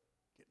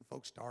 Getting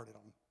folks started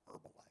on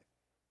Herbalife.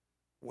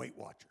 Weight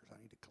Watchers.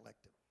 I need to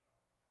collect it.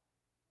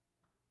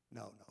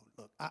 No.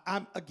 Look,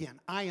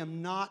 I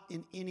am not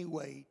in any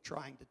way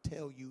trying to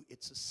tell you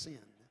it's a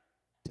sin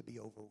to be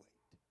overweight.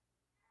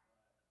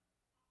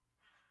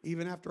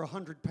 Even after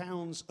 100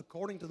 pounds,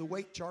 according to the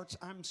weight charts,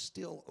 I'm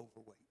still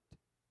overweight.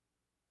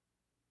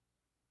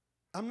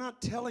 I'm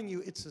not telling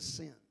you it's a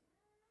sin.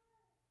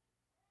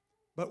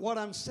 But what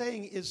I'm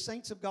saying is,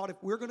 saints of God, if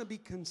we're going to be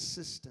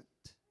consistent,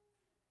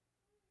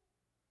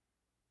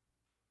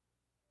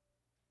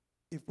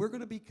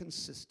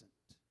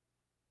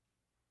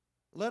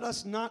 let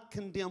us not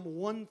condemn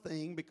one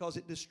thing because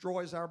it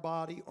destroys our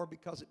body or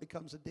because it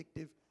becomes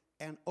addictive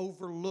and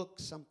overlook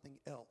something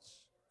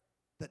else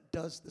that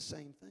does the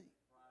same thing.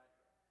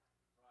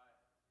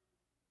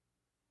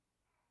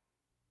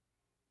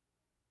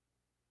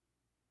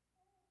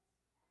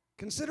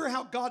 Consider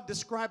how God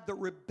described the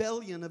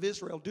rebellion of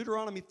Israel.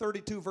 Deuteronomy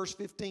 32, verse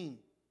 15.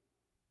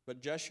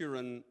 But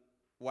Jeshurun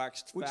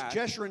waxed Which fat.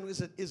 Jeshurun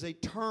is a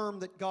term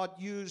that God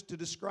used to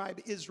describe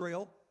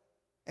Israel.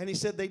 And he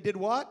said they did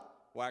what?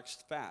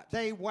 Waxed fat.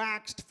 They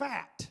waxed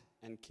fat.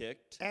 And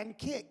kicked.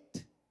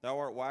 Thou Thou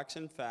art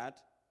waxen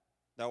fat.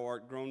 Thou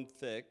art grown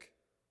thick.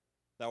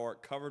 Thou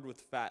art covered with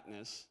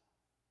fatness.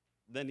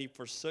 Then he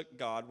forsook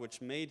God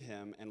which made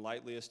him, and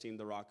lightly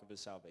esteemed the rock of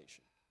his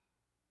salvation.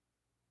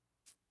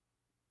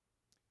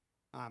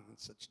 I'm in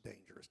such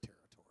dangerous territory.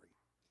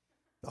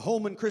 The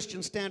Holman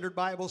Christian Standard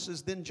Bible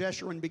says, then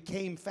Jeshurun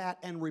became fat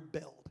and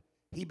rebelled.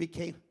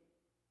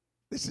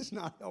 This is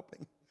not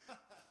helping.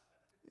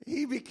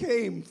 He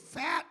became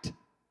fat,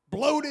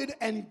 bloated,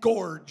 and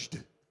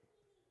gorged.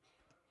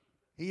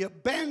 He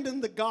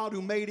abandoned the God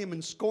who made him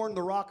and scorned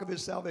the rock of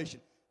his salvation.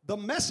 The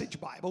Message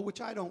Bible,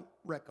 which I don't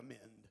recommend,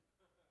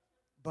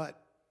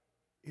 but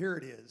here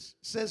it is,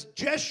 says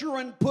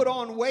Jeshurun put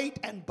on weight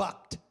and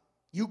bucked.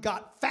 You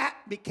got fat,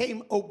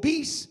 became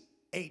obese,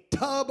 a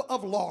tub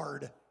of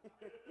lard.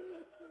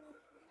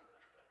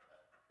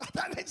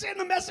 It's in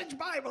the Message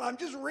Bible. I'm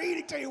just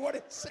reading to you what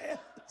it says.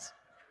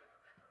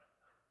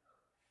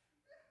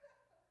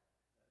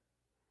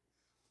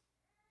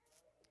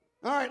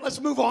 All right, let's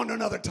move on to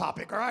another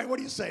topic. All right, what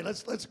do you say?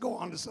 Let's go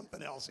on to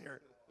something else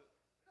here.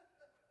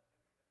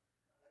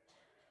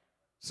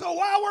 So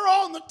while we're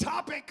on the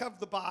topic of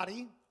the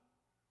body,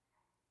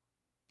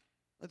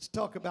 let's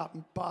talk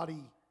about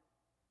body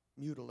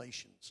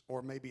mutilations,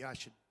 or maybe I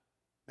should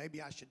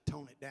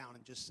tone it down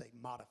and just say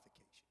modifications.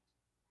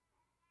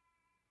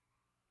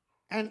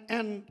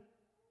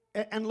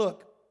 And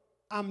look,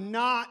 I'm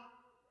not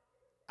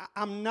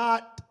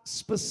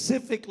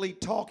specifically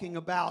talking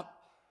about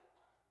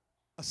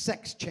a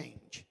sex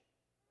change,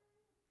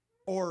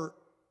 or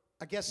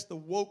I guess the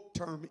woke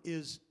term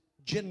is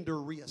gender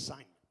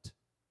reassignment.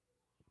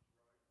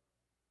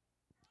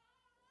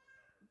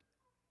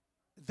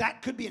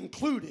 That could be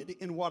included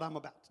in what I'm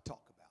about to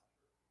talk about,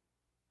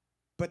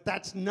 but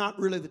that's not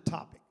really the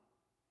topic.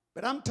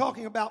 But I'm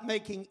talking about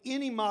making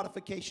any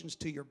modifications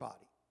to your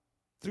body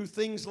through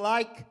things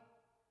like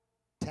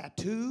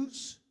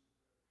tattoos,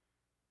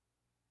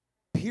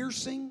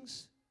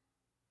 piercings,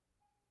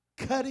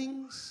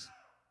 cuttings,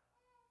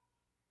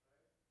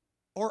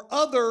 or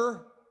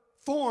other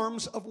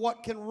forms of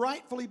what can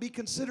rightfully be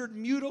considered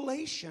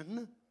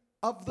mutilation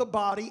of the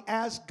body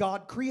as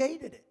God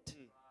created it.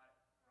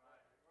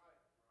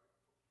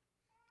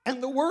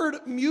 And the word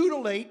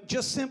mutilate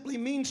just simply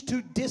means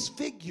to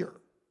disfigure,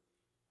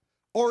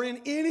 or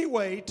in any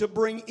way to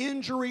bring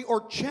injury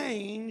or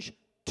change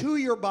to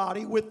your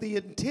body with the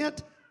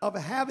intent of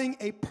having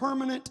a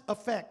permanent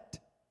effect.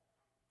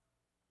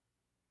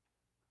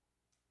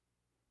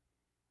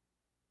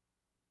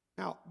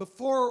 Now,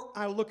 before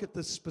I look at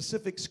the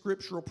specific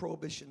scriptural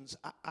prohibitions,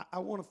 I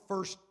want to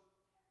first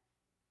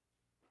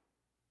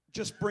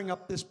just bring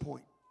up this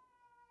point.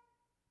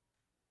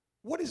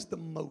 What is the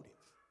motive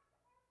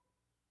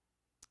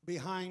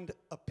behind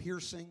a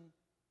piercing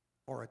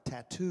or a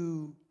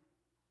tattoo?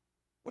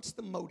 What's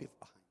the motive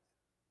behind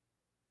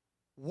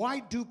it? Why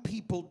do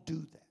people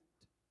do that?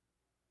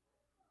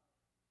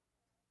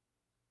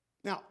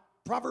 Now,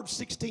 Proverbs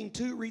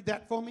 16:2, read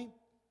that for me.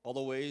 All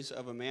the ways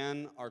of a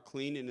man are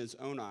clean in his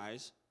own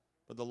eyes,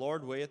 but the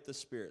Lord weigheth the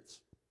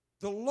spirits.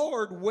 The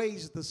Lord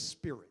weighs the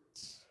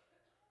spirits.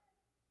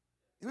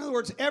 In other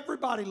words,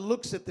 everybody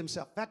looks at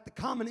themselves. In fact, the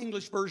Common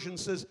English Version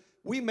says,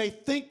 we may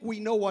think we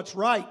know what's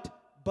right,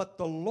 but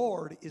the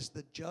Lord is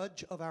the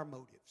judge of our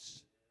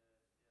motives.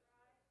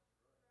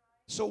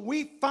 So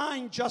we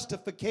find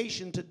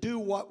justification to do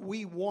what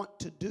we want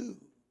to do.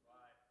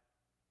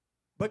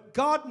 But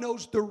God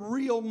knows the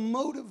real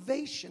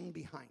motivation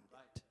behind it.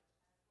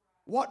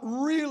 What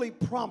really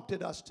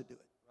prompted us to do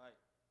it.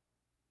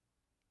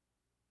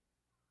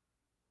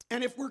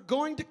 And if we're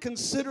going to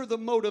consider the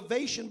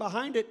motivation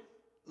behind it,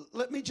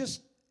 let me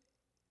just,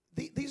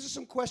 these are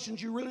some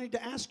questions you really need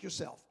to ask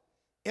yourself.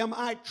 Am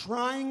I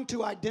trying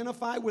to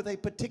identify with a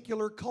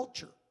particular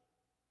culture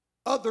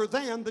other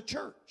than the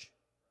church?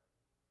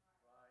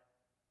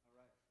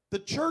 The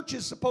church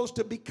is supposed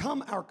to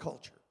become our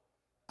culture.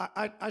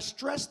 I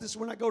stress this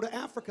when I go to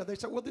Africa. They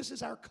say, well, this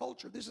is our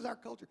culture. This is our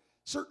culture.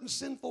 Certain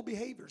sinful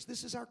behaviors.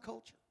 This is our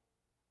culture.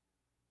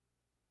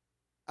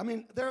 I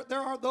mean, there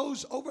are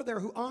those over there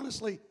who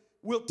honestly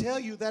will tell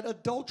you that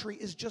adultery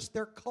is just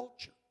their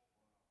culture.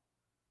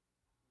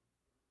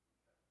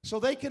 So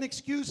they can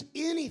excuse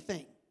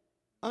anything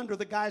under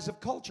the guise of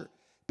culture.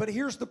 But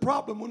here's the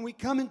problem. When we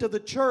come into the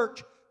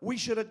church, we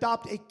should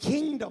adopt a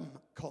kingdom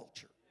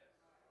culture.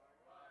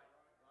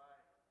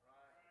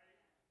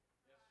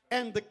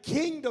 And the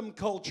kingdom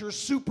culture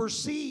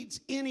supersedes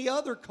any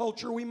other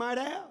culture we might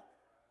have.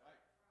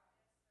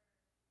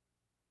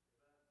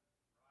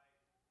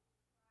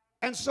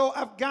 And so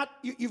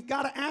you've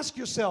got to ask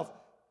yourself,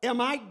 am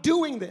I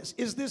doing this?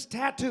 Is this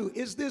tattoo?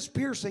 Is this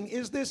piercing?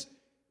 Is this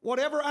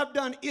whatever I've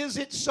done? Is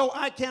it so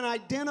I can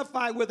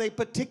identify with a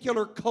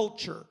particular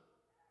culture?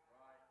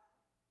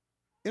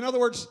 In other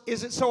words,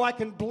 is it so I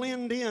can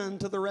blend in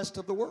to the rest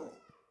of the world?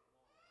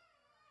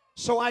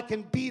 So I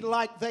can be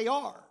like they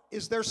are?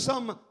 Is there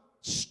some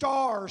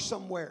star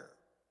somewhere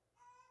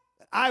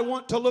that I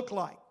want to look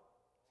like?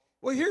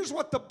 Well, here's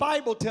what the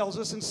Bible tells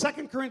us in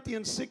 2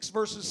 Corinthians 6,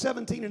 verses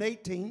 17 and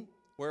 18.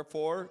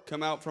 Wherefore,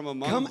 come out from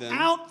among them. Come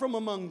out from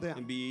among them.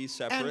 And be ye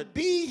separate. And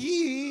be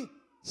ye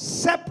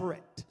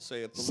separate,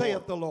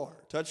 saith the Lord.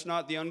 Touch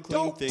not the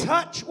unclean thing. Don't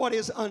touch what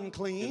is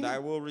unclean. And I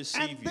will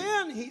receive you. And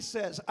then he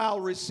says,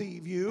 I'll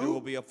receive you. And will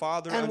be a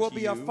father unto you. And will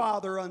be a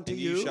father unto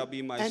you. And you shall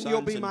be my and sons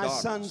you'll be and my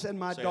daughters, sons and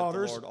my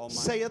daughters,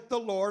 saith the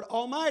Lord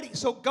Almighty.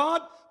 So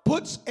God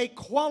puts a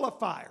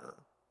qualifier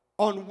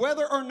on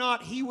whether or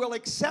not he will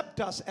accept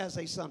us as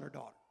a son or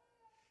daughter.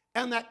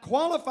 And that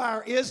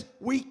qualifier is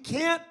we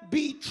can't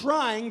be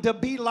trying to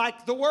be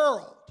like the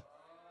world.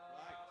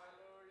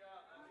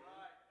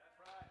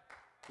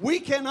 We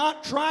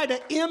cannot try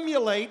to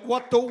emulate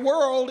what the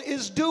world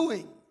is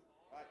doing.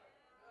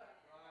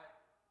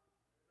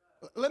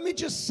 Let me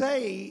just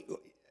say,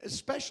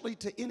 especially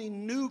to any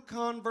new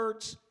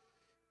converts,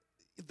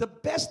 the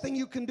best thing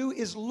you can do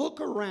is look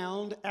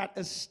around at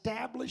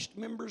established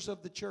members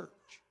of the church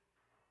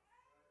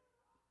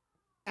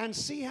and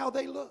see how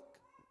they look.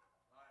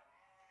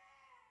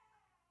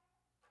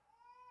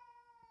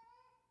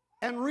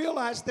 And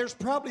realize there's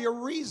probably a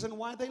reason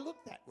why they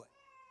look that way.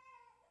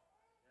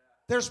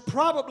 There's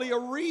probably a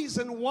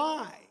reason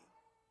why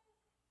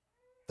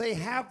they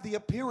have the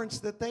appearance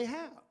that they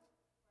have.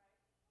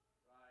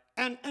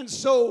 And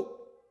so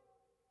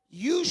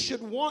you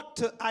should want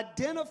to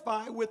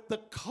identify with the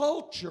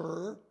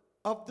culture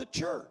of the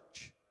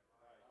church,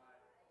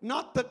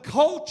 not the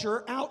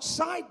culture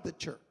outside the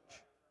church.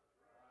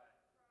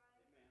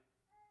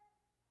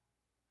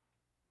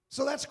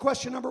 So that's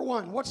question number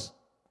one.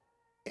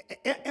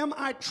 Am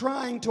I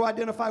trying to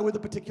identify with a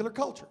particular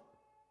culture?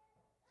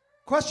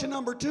 Question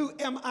number two,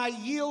 am I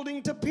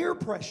yielding to peer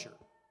pressure?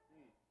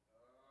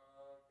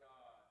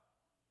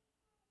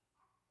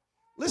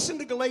 Listen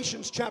to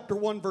Galatians chapter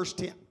 1, verse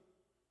 10.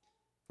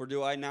 For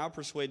do I now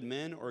persuade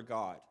men or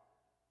God?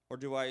 Or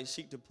do I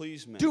seek to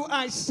please men? Do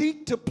I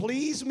seek to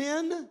please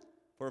men?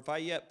 For if I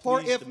yet For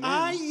pleased if men,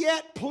 I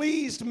yet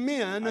pleased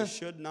men, I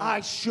should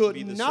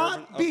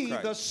not be be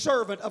the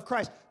servant of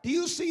Christ. Do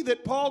you see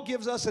that Paul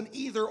gives us an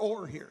either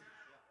or here?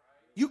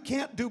 You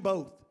can't do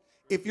both.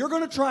 If you're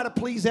going to try to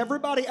please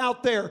everybody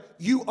out there,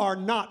 you are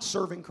not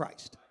serving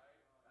Christ.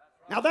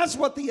 Now that's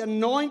what the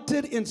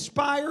anointed,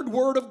 inspired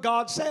Word of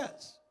God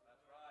says.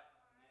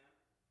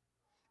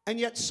 And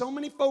yet so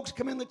many folks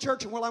come in the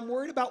church and, well, I'm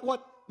worried about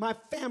what my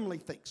family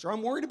thinks, or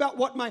I'm worried about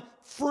what my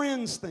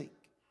friends think.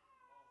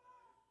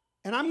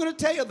 And I'm going to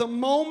tell you, the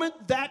moment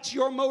that's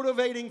your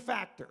motivating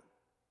factor,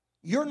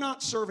 you're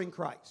not serving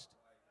Christ.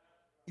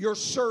 You're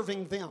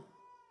serving them.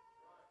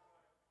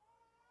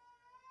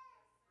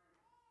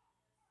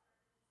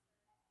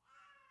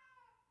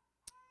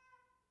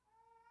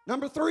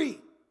 Number three,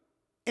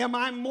 am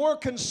I more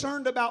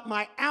concerned about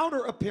my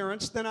outer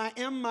appearance than I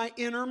am my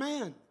inner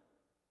man?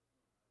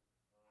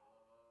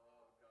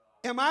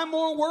 Am I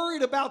more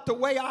worried about the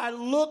way I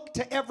look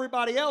to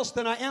everybody else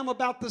than I am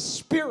about the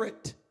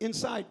spirit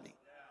inside me?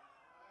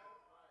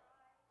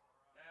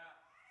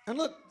 And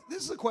look,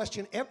 this is a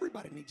question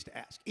everybody needs to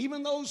ask.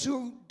 Even those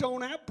who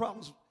don't have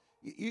problems,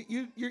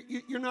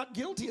 you're not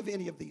guilty of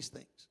any of these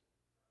things.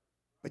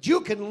 But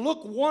you can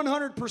look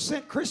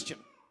 100% Christian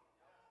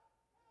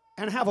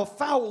and have a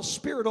foul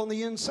spirit on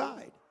the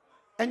inside,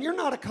 and you're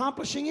not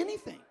accomplishing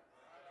anything.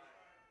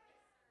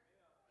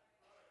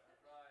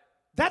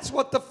 That's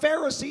what the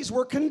Pharisees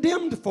were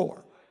condemned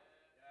for.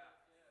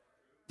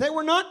 They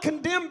were not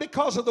condemned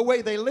because of the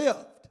way they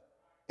lived.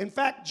 In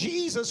fact,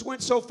 Jesus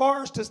went so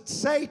far as to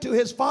say to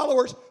his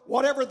followers,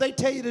 whatever they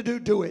tell you to do,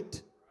 do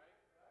it.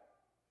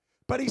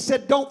 But he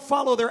said, don't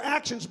follow their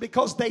actions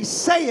because they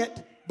say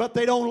it, but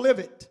they don't live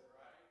it.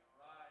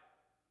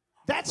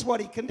 That's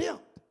what he condemned.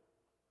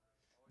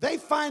 They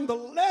find the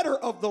letter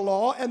of the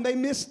law and they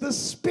miss the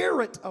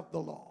spirit of the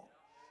law.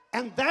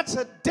 And that's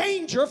a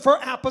danger for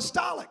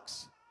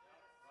apostolics.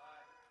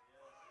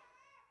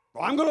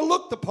 Well, I'm going to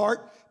look the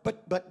part,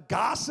 but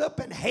gossip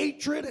and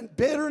hatred and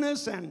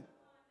bitterness and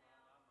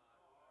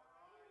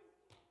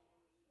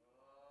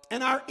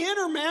our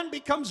inner man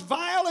becomes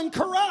vile and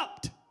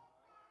corrupt.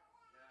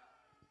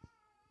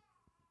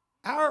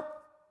 Our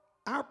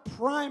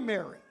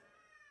primary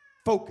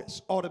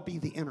focus ought to be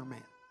the inner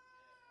man.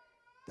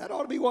 That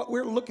ought to be what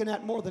we're looking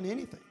at more than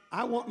anything.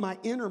 I want my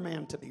inner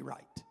man to be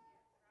right.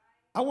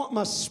 I want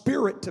my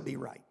spirit to be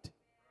right.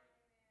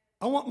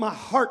 I want my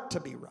heart to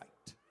be right.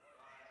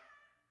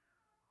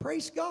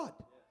 Praise God.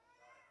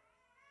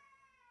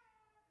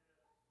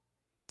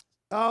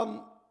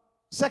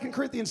 2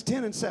 Corinthians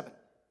 10 and 7.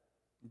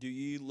 Do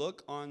ye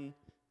look on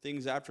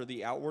things after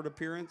the outward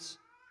appearance?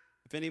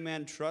 If any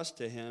man trust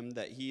to him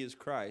that he is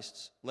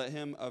Christ's, let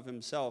him of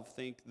himself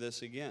think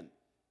this again,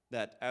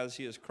 that as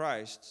he is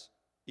Christ's,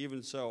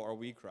 even so are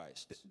we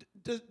Christ's.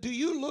 Do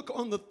you look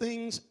on the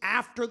things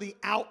after the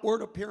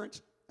outward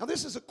appearance? Now,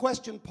 this is a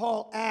question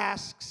Paul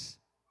asks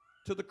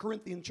to the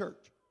Corinthian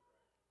church.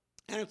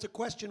 And it's a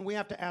question we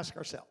have to ask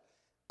ourselves.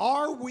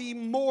 Are we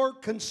more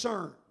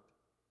concerned?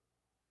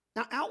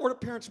 Now, outward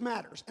appearance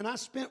matters, and I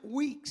spent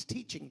weeks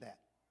teaching that.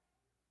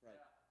 Right.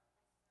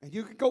 And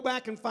you can go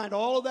back and find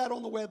all of that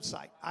on the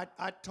website.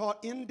 I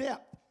taught in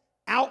depth.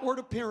 Outward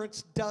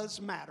appearance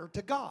does matter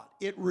to God.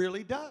 It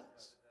really does.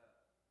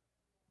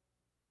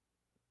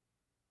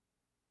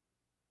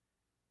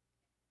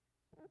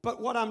 But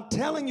what I'm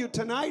telling you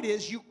tonight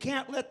is you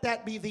can't let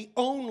that be the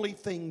only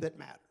thing that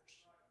matters.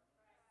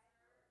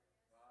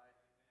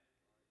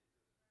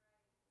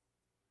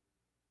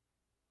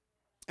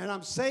 And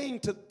I'm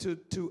saying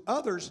to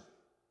others,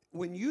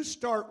 when you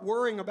start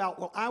worrying about,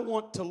 well, I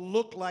want to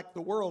look like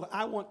the world,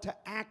 I want to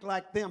act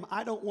like them,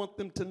 I don't want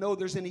them to know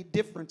there's any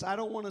difference, I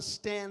don't want to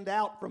stand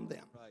out from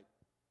them, right,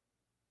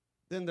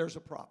 then there's a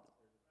problem.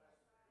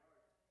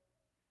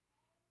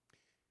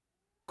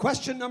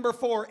 Question number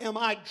 4, am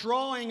I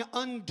drawing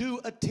undue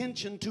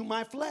attention to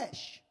my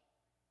flesh?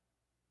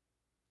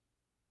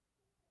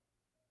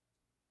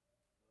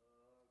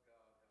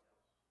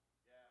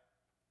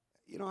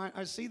 You know,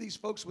 I see these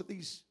folks with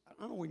these,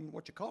 I don't know even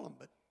what you call them,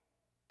 but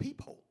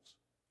peepholes.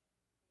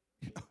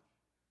 You know,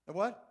 the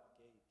what?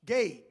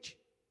 Gauge.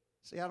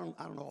 See, I don't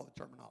know all the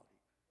terminology.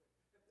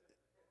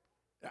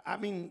 I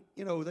mean,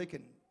 you know, they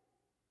can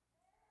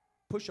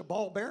push a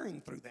ball bearing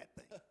through that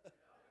thing.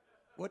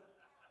 What?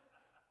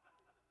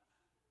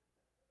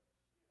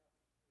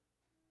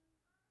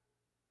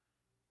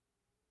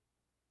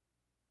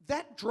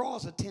 That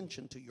draws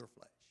attention to your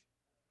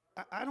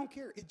flesh. I don't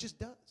care. It just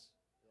does.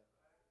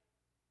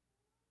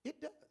 It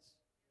does.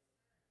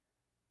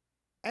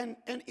 And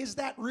is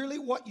that really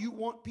what you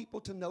want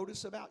people to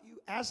notice about you?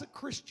 As a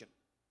Christian,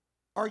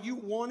 are you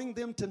wanting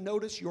them to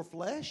notice your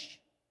flesh?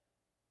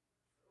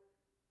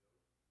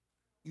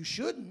 You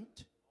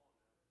shouldn't.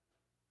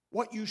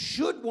 What you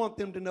should want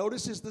them to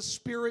notice is the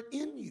Spirit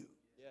in you.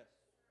 Yes.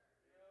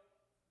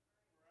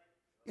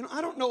 You know,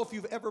 I don't know if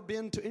you've ever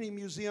been to any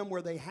museum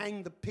where they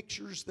hang the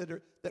pictures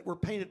that were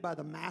painted by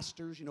the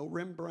masters, you know,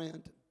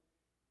 Rembrandt.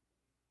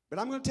 But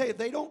I'm going to tell you,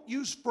 they don't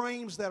use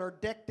frames that are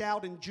decked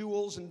out in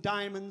jewels and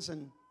diamonds,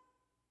 and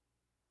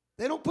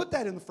they don't put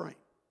that in the frame.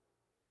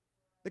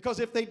 Because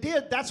if they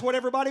did, that's what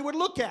everybody would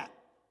look at.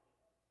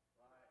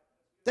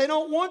 They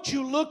don't want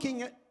you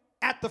looking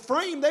at the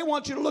frame. They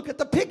want you to look at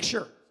the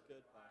picture.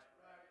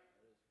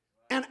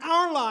 And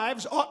our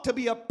lives ought to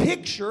be a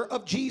picture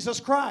of Jesus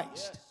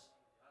Christ.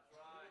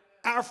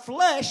 Our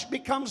flesh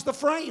becomes the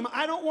frame.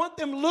 I don't want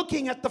them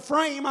looking at the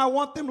frame. I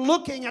want them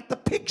looking at the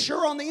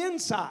picture on the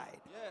inside.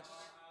 Yes.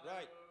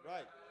 Right.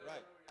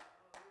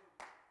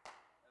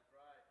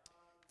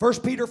 1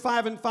 Peter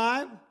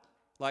 5:5.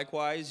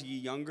 Likewise, ye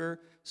younger,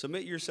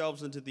 submit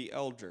yourselves unto the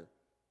elder.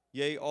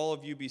 Yea, all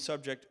of you be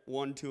subject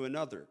one to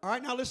another. All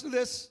right, now listen to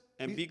this.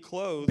 And be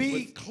clothed Be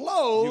with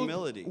clothed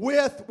humility.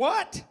 with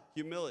what?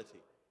 Humility.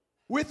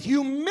 With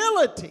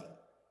humility.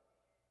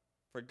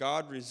 For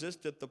God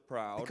resisteth the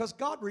proud, Because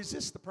God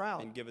resists the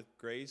proud. and giveth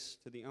grace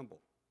to the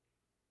humble.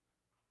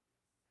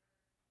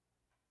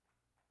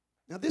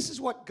 Now, this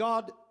is what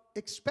God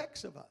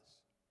expects of us.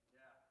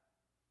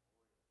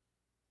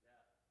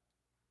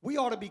 We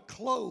ought to be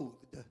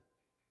clothed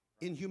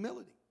in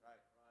humility.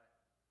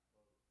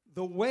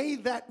 The way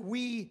that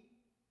we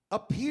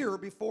appear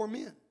before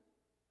men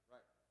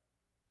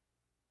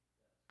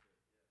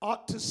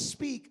ought to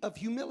speak of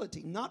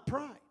humility, not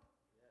pride,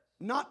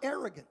 not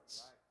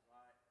arrogance.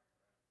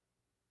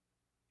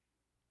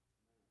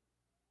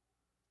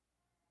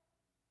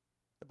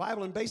 The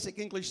Bible in basic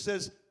English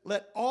says,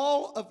 let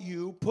all of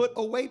you put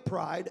away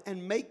pride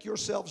and make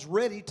yourselves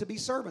ready to be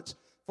servants.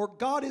 For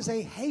God is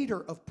a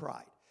hater of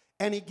pride,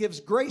 and He gives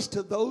grace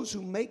to those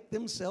who make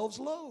themselves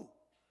low.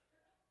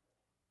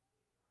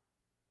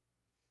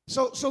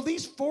 So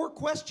these 4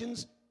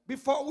 questions,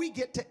 before we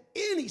get to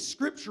any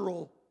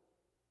scriptural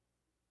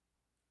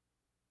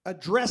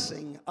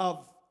addressing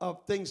of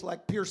things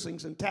like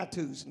piercings and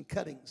tattoos and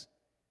cuttings,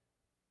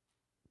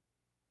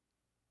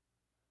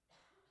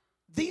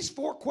 these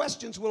 4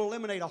 questions will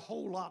eliminate a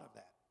whole lot of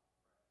that,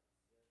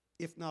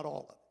 if not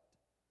all of it.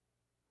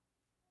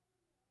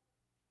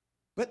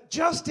 But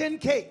just in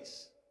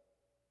case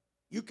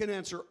you can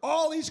answer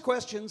all these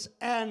questions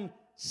and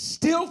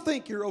still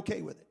think you're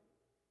okay with it,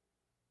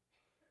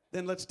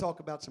 then let's talk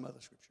about some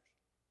other scriptures.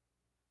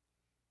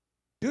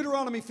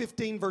 Deuteronomy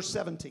 15, verse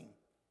 17.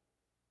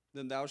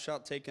 Then thou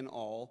shalt take an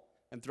awl,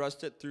 and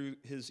thrust it through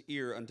his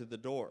ear unto the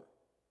door.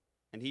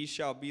 And he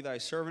shall be thy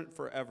servant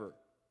forever.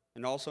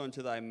 And also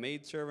unto thy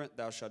maidservant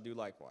thou shalt do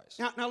likewise.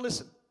 Now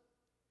listen.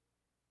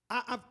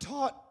 I've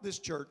taught this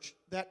church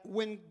that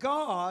when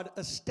God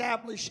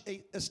establishes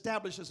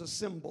a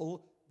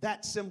symbol,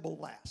 that symbol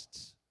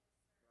lasts.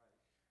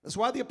 That's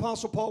why the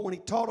Apostle Paul, when he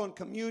taught on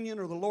communion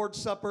or the Lord's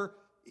Supper,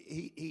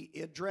 he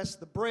addressed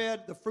the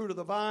bread, the fruit of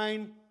the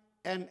vine,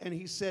 and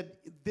he said,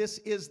 this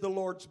is the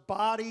Lord's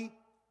body,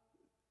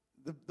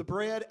 the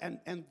bread,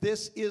 and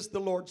this is the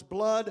Lord's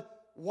blood.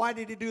 Why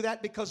did he do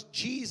that? Because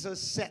Jesus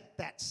set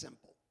that symbol.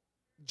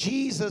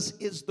 Jesus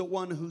is the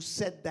one who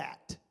said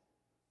that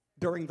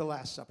during the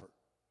Last Supper.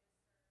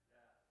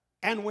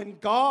 And when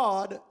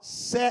God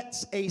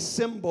sets a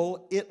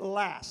symbol, it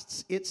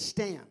lasts, it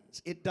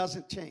stands, it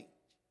doesn't change.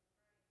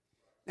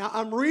 Now,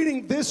 I'm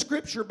reading this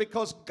scripture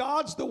because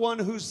God's the one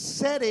who's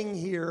setting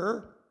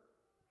here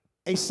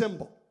a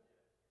symbol.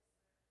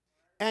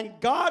 And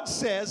God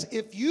says,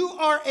 if you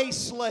are a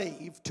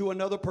slave to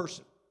another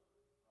person,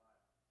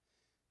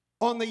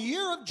 on the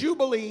year of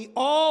Jubilee,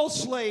 all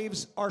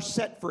slaves are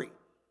set free.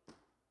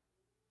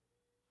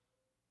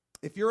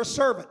 If you're a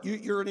servant,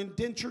 you're an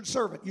indentured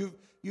servant.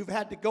 You've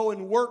had to go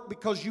and work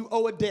because you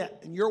owe a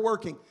debt and you're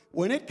working.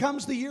 When it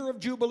comes the year of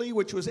Jubilee,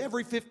 which was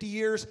every 50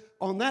 years,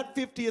 on that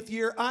 50th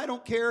year, I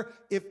don't care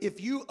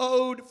if you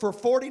owed for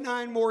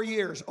 49 more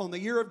years. On the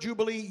year of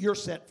Jubilee, you're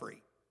set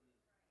free.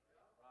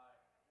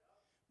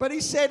 But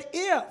he said,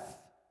 if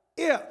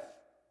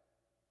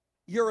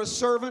you're a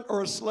servant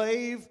or a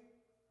slave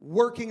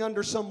working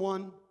under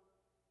someone,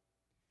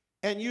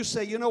 and you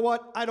say, you know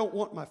what, I don't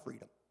want my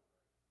freedom.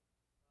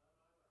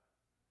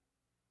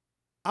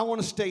 I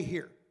want to stay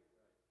here.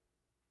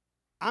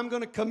 I'm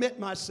going to commit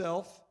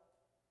myself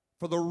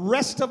for the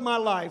rest of my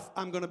life.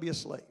 I'm going to be a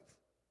slave.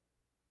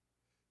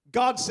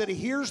 God said,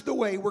 here's the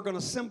way we're going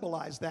to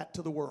symbolize that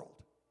to the world.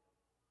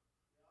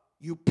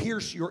 You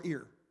pierce your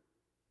ear.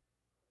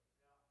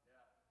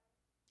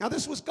 Now,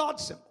 this was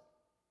God's symbol.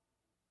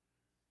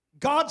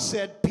 God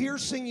said,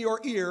 piercing your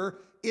ear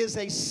is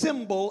a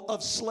symbol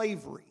of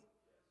slavery.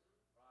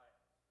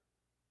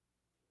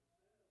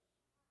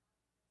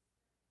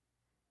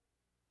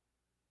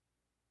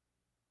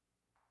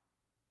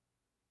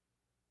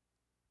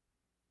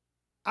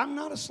 I'm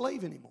not a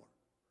slave anymore.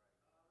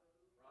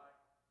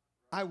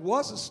 I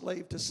was a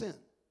slave to sin,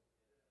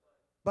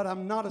 but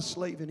I'm not a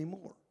slave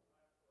anymore.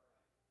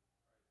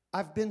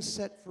 I've been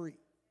set free.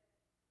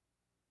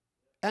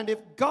 And if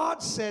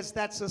God says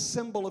that's a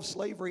symbol of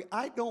slavery,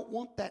 I don't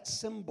want that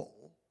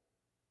symbol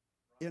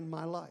in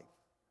my life.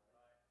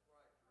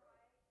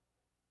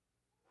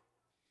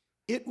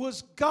 It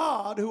was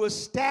God who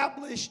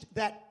established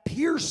that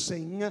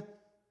piercing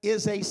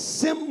is a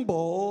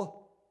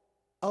symbol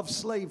of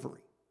slavery.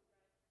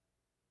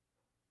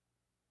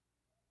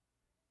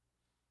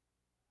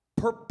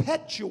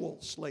 Perpetual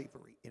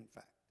slavery, in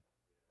fact.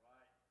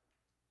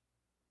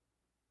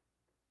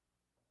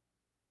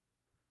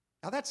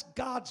 Now that's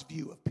God's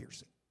view of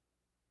piercing.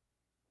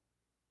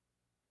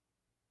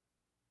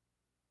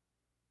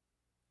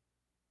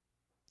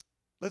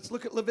 Let's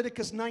look at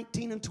Leviticus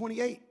 19 and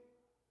 28.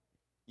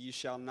 Ye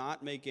shall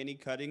not make any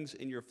cuttings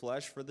in your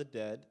flesh for the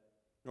dead,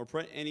 nor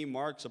put any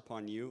marks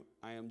upon you.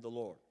 I am the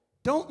Lord.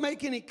 Don't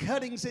make any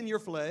cuttings in your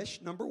flesh,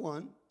 number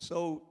one.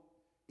 So,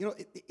 you know,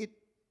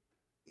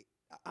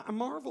 I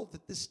marvel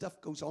that this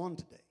stuff goes on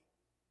today.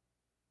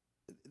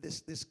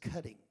 This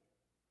cutting.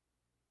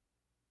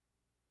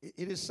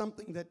 It is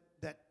something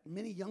that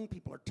many young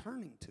people are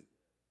turning to.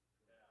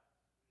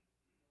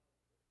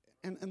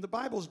 And the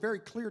Bible is very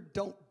clear,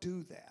 don't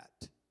do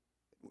that.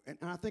 And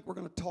I think we're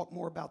going to talk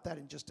more about that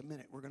in just a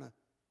minute. We're going to,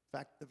 in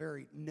fact, the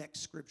very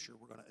next scripture,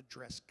 we're going to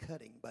address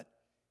cutting. But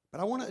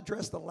I want to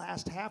address the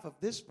last half of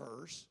this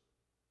verse.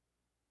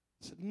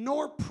 It said,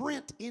 nor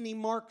print any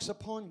marks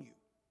upon you.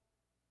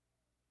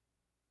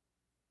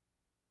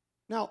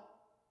 Now,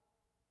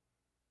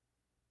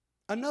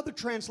 another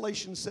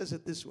translation says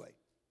it this way.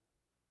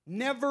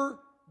 Never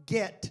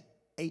get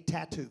a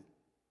tattoo.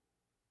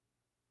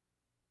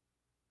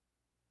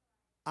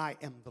 I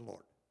am the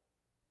Lord.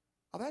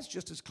 Well, that's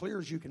just as clear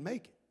as you can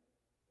make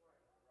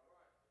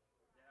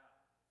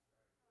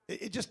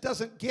it. It just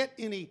doesn't get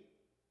any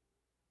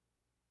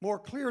more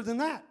clear than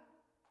that.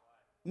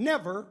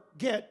 Never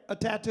get a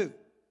tattoo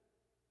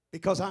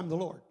because I'm the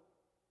Lord.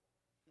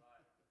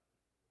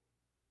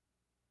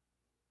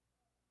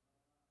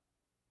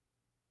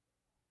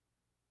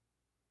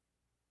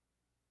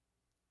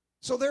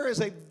 So there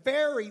is a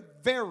very,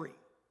 very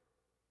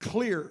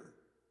clear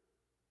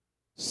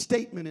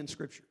statement in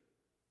Scripture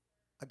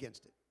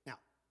against it. Now,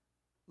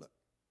 look,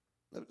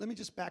 let me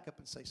just back up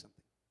and say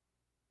something.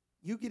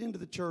 You get into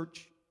the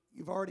church,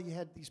 you've already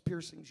had these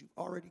piercings, you've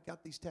already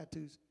got these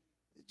tattoos.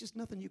 There's just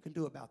nothing you can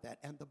do about that.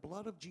 And the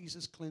blood of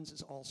Jesus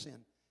cleanses all sin.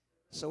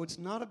 So it's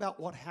not about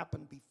what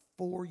happened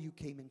before you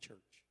came in church.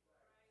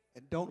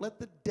 And don't let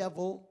the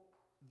devil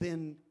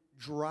then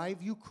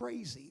drive you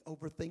crazy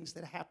over things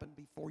that happened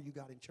before you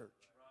got in church.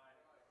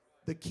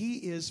 The key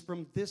is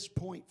from this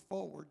point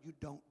forward, you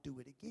don't do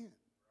it again.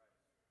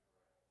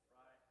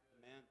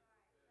 Amen.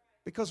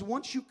 Because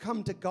once you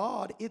come to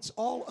God, it's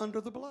all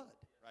under the blood.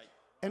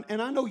 Right.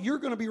 And I know you're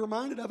going to be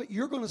reminded of it.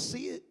 You're going to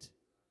see it.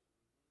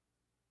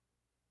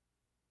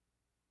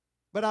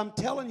 But I'm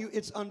telling you,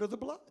 it's under the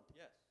blood.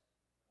 Yes.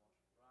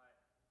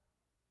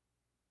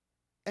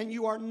 And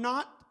you are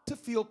not to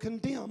feel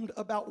condemned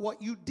about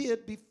what you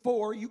did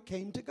before you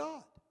came to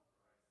God.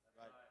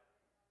 Right.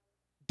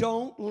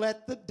 Don't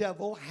let the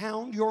devil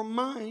hound your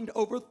mind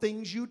over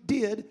things you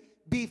did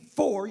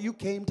before you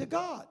came to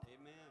God.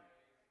 Amen.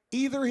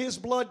 Either his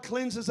blood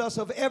cleanses us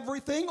of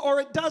everything or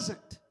it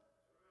doesn't.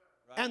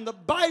 Right. And the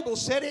Bible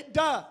said it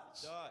does.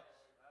 That's right.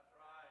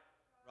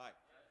 Right.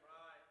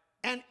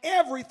 And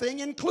everything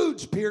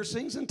includes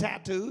piercings and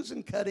tattoos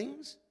and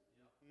cuttings.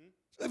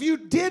 So if you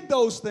did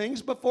those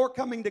things before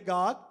coming to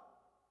God,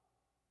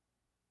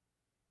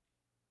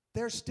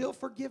 there's still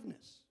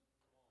forgiveness.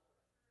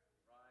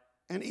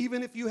 And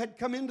even if you had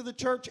come into the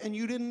church and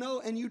you didn't know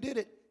and you did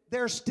it,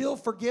 there's still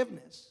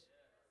forgiveness.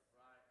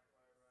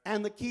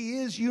 And the key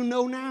is you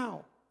know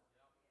now.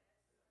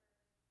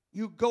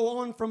 You go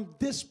on from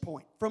this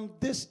point, from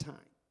this time.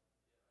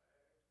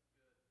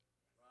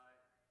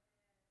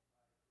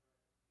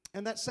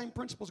 And that same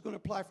principle is going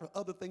to apply for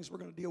other things we're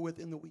going to deal with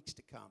in the weeks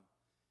to come.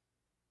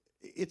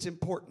 It's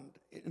important.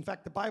 In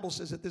fact, the Bible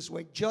says it this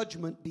way,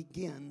 judgment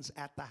begins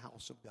at the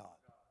house of God.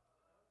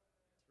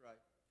 That's right.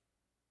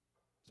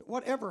 So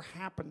whatever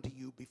happened to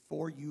you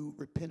before you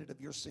repented of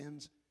your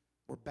sins,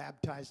 were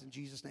baptized in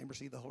Jesus' name,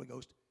 received the Holy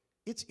Ghost,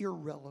 it's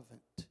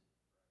irrelevant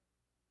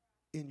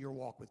in your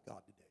walk with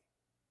God today.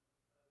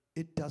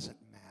 It doesn't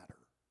matter.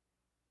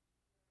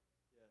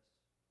 Yes.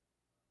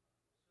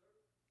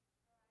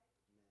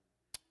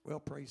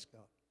 Well, praise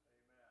God.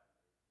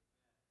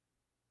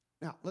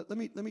 Now, let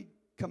me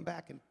come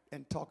back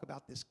and talk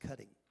about this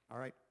cutting, all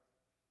right?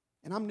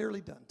 And I'm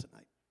nearly done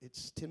tonight.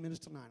 It's 10 minutes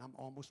to 9. I'm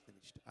almost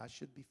finished. I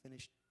should be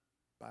finished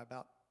by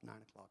about 9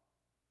 o'clock.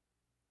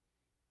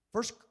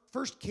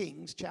 First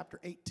Kings chapter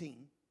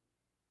 18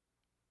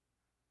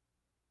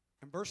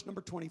 and verse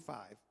number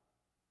 25.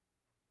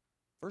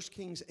 1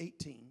 Kings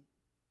 18.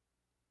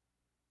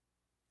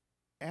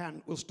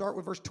 And we'll start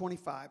with verse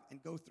 25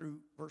 and go through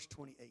verse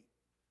 28.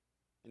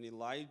 And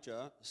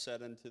Elijah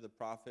said unto the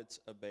prophets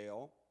of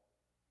Baal,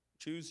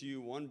 choose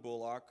you one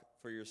bullock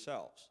for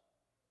yourselves,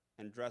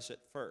 and dress it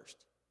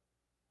first.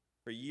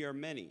 For ye are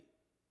many,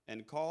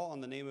 and call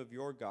on the name of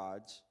your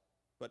gods,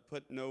 but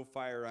put no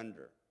fire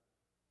under.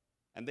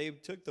 And they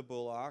took the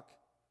bullock,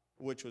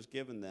 which was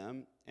given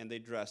them, and they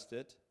dressed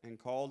it, and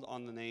called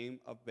on the name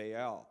of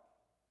Baal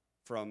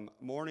from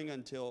morning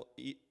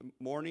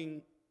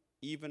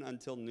even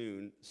until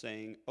noon,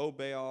 saying, O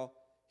Baal,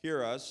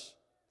 hear us.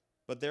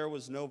 But there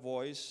was no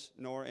voice,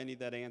 nor any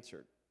that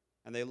answered.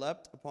 And they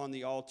leapt upon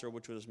the altar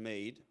which was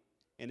made,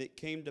 and it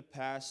came to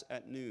pass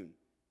at noon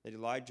that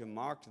Elijah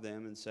mocked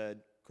them and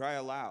said, Cry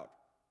aloud,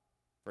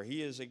 for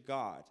he is a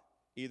god.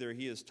 Either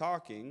he is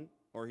talking,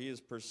 or he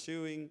is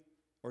pursuing,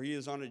 or he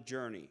is on a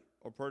journey,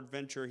 or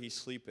peradventure he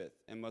sleepeth,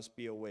 and must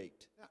be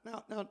awaked.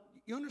 Now,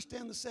 you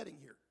understand the setting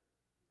here.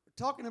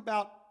 We're talking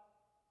about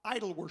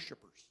idol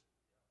worshipers.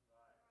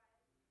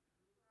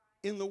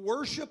 In the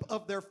worship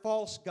of their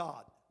false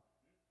god,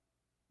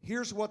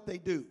 here's what they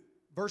do.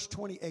 Verse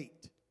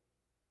 28.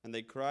 And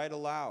they cried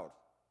aloud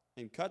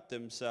and cut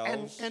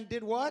themselves. And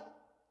did what?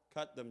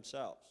 Cut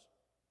themselves.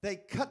 They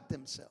cut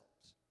themselves.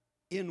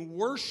 In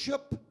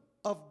worship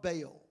of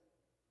Baal,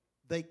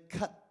 they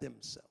cut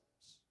themselves.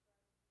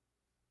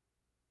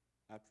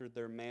 After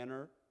their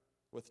manner,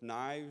 with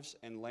knives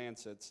and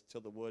lancets,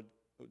 till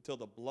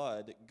the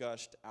blood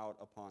gushed out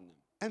upon them.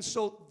 And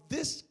so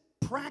this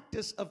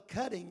practice of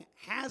cutting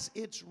has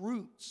its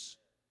roots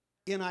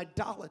in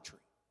idolatry.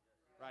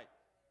 Right.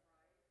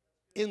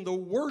 In the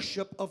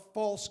worship of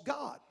false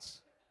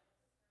gods.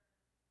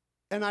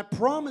 And I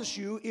promise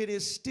you, it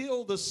is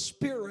still the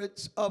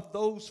spirits of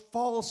those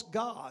false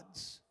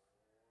gods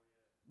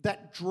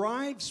that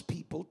drives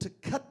people to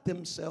cut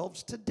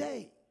themselves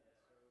today.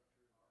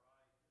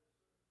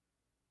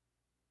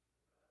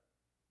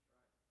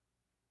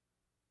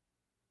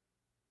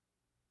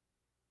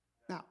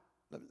 Now,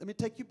 let me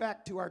take you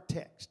back to our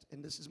text.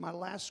 And this is my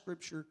last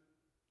scripture.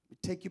 Let me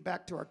take you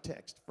back to our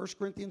text. 1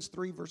 Corinthians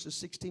 3, verses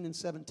 16 and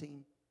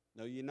 17.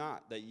 Know ye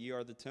not that ye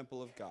are the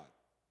temple of God,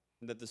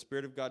 and that the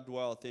Spirit of God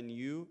dwelleth in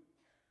you?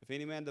 If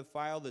any man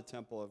defile the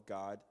temple of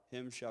God,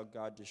 him shall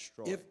God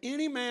destroy. If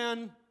any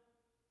man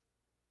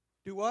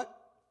do what?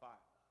 Defile.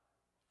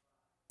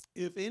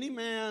 If any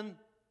man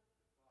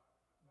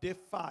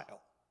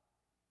defile.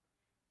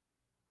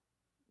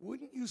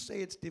 Wouldn't you say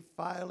it's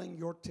defiling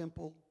your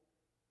temple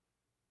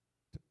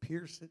to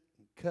pierce it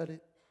and cut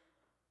it,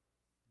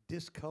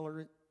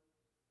 discolor it,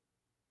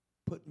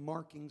 put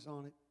markings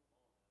on it?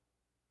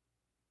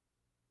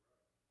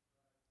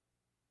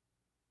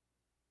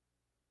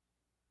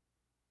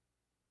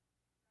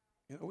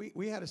 You know,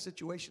 we had a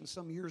situation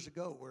some years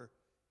ago where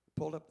we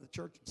pulled up to the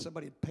church and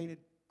somebody had painted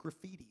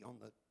graffiti on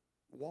the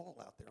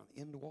wall out there, on the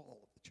end wall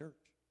of the church.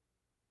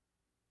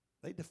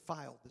 They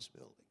defiled this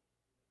building.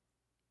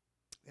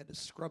 We had to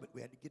scrub it. We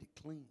had to get it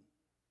clean.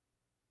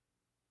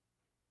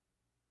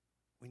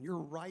 When you're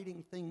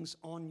writing things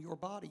on your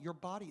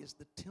body is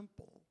the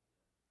temple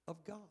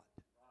of God.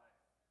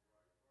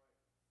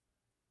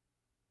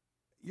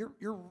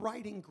 You're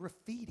writing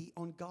graffiti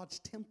on God's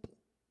temple.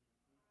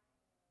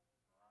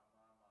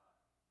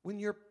 When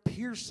you're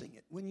piercing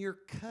it, when you're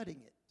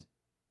cutting it.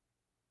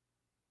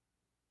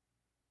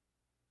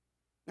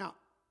 Now,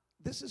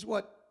 this is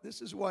what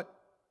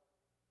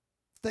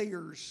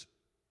Thayer's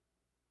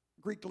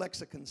Greek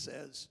lexicon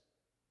says.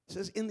 It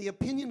says, in the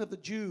opinion of the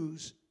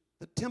Jews,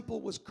 the temple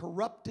was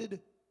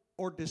corrupted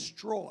or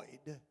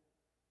destroyed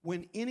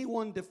when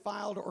anyone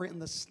defiled or in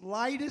the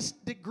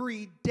slightest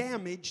degree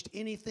damaged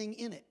anything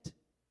in it.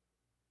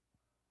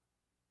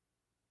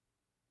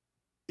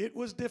 It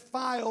was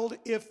defiled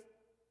if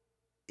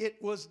it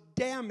was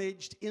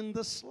damaged in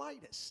the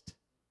slightest.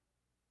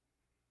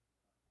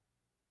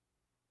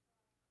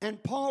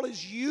 And Paul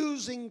is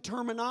using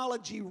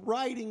terminology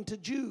writing to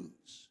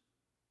Jews.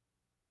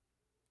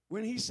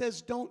 When he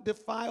says don't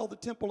defile the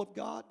temple of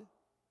God,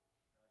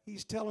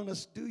 he's telling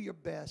us do your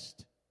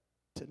best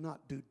to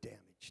not do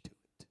damage to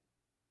it.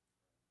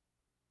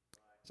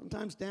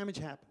 Sometimes damage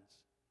happens,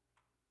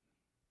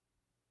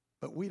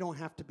 but we don't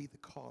have to be the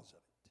cause of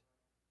it.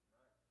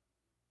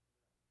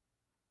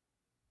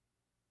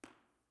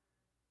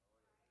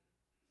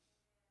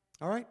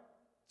 All right?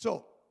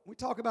 So, we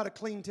talk about a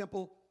clean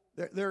temple.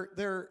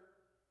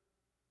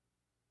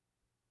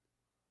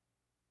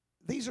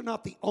 These are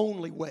not the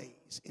only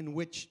ways in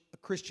which a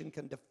Christian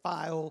can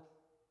defile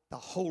the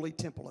holy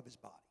temple of his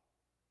body.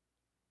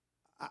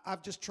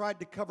 I've just tried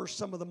to cover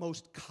some of the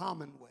most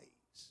common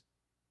ways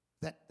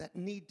that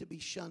need to be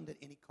shunned at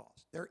any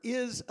cost. There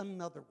is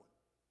another one,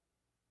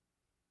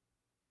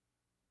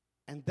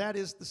 and that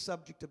is the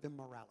subject of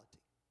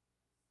immorality.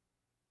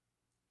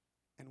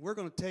 And we're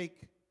going to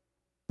take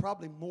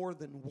probably more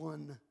than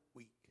 1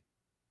 week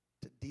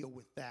to deal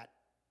with that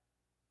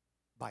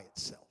by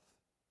itself.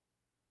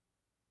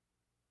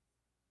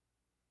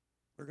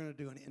 We're going to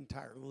do an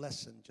entire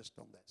lesson just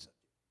on that subject,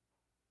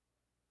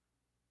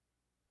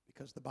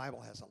 because the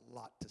Bible has a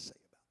lot to say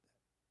about that.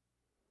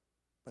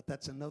 But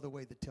that's another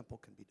way the temple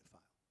can be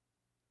defiled.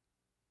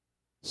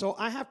 So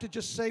I have to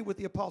just say with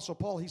the Apostle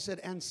Paul, he said,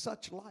 and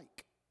such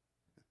like.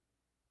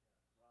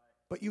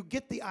 But you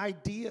get the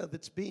idea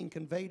that's being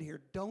conveyed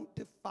here. Don't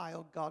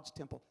defile God's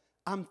temple.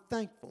 I'm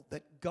thankful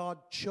that God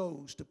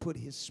chose to put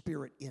his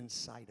Spirit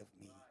inside of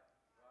me.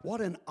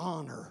 What an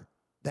honor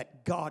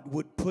that God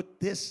would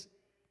put this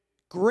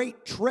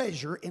great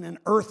treasure in an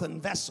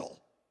earthen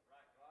vessel.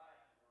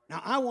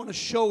 Now, I want to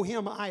show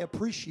him I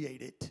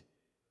appreciate it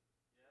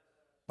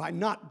by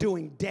not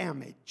doing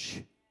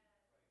damage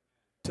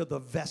to the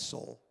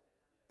vessel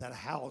that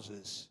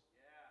houses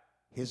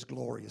his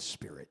glorious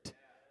Spirit.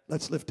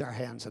 Let's lift our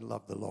hands and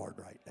love the Lord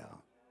right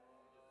now.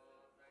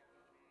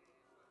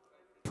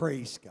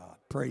 Praise God.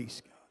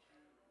 Praise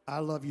God. I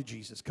love you,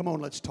 Jesus. Come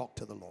on, let's talk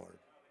to the Lord.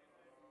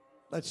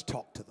 Let's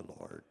talk to the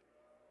Lord.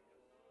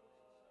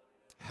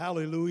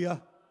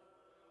 Hallelujah.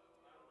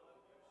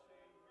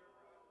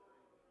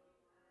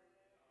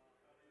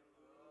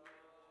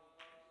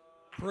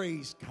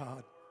 Praise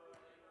God.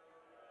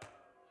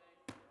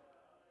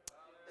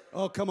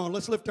 Oh, come on,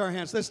 let's lift our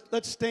hands.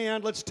 Let's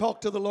stand. Let's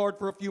talk to the Lord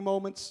for a few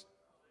moments.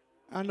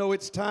 I know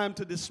it's time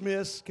to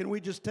dismiss. Can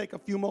we just take a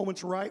few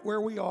moments right where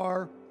we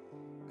are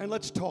and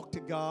let's talk to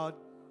God?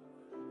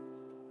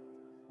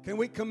 Can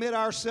we commit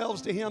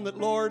ourselves to him that,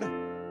 Lord,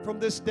 from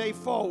this day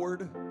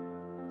forward,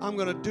 I'm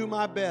going to do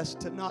my best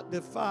to not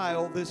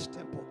defile this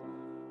temple.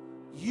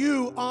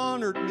 You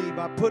honored me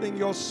by putting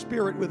your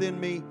Spirit within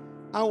me.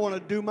 I want to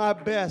do my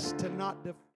best to not defile.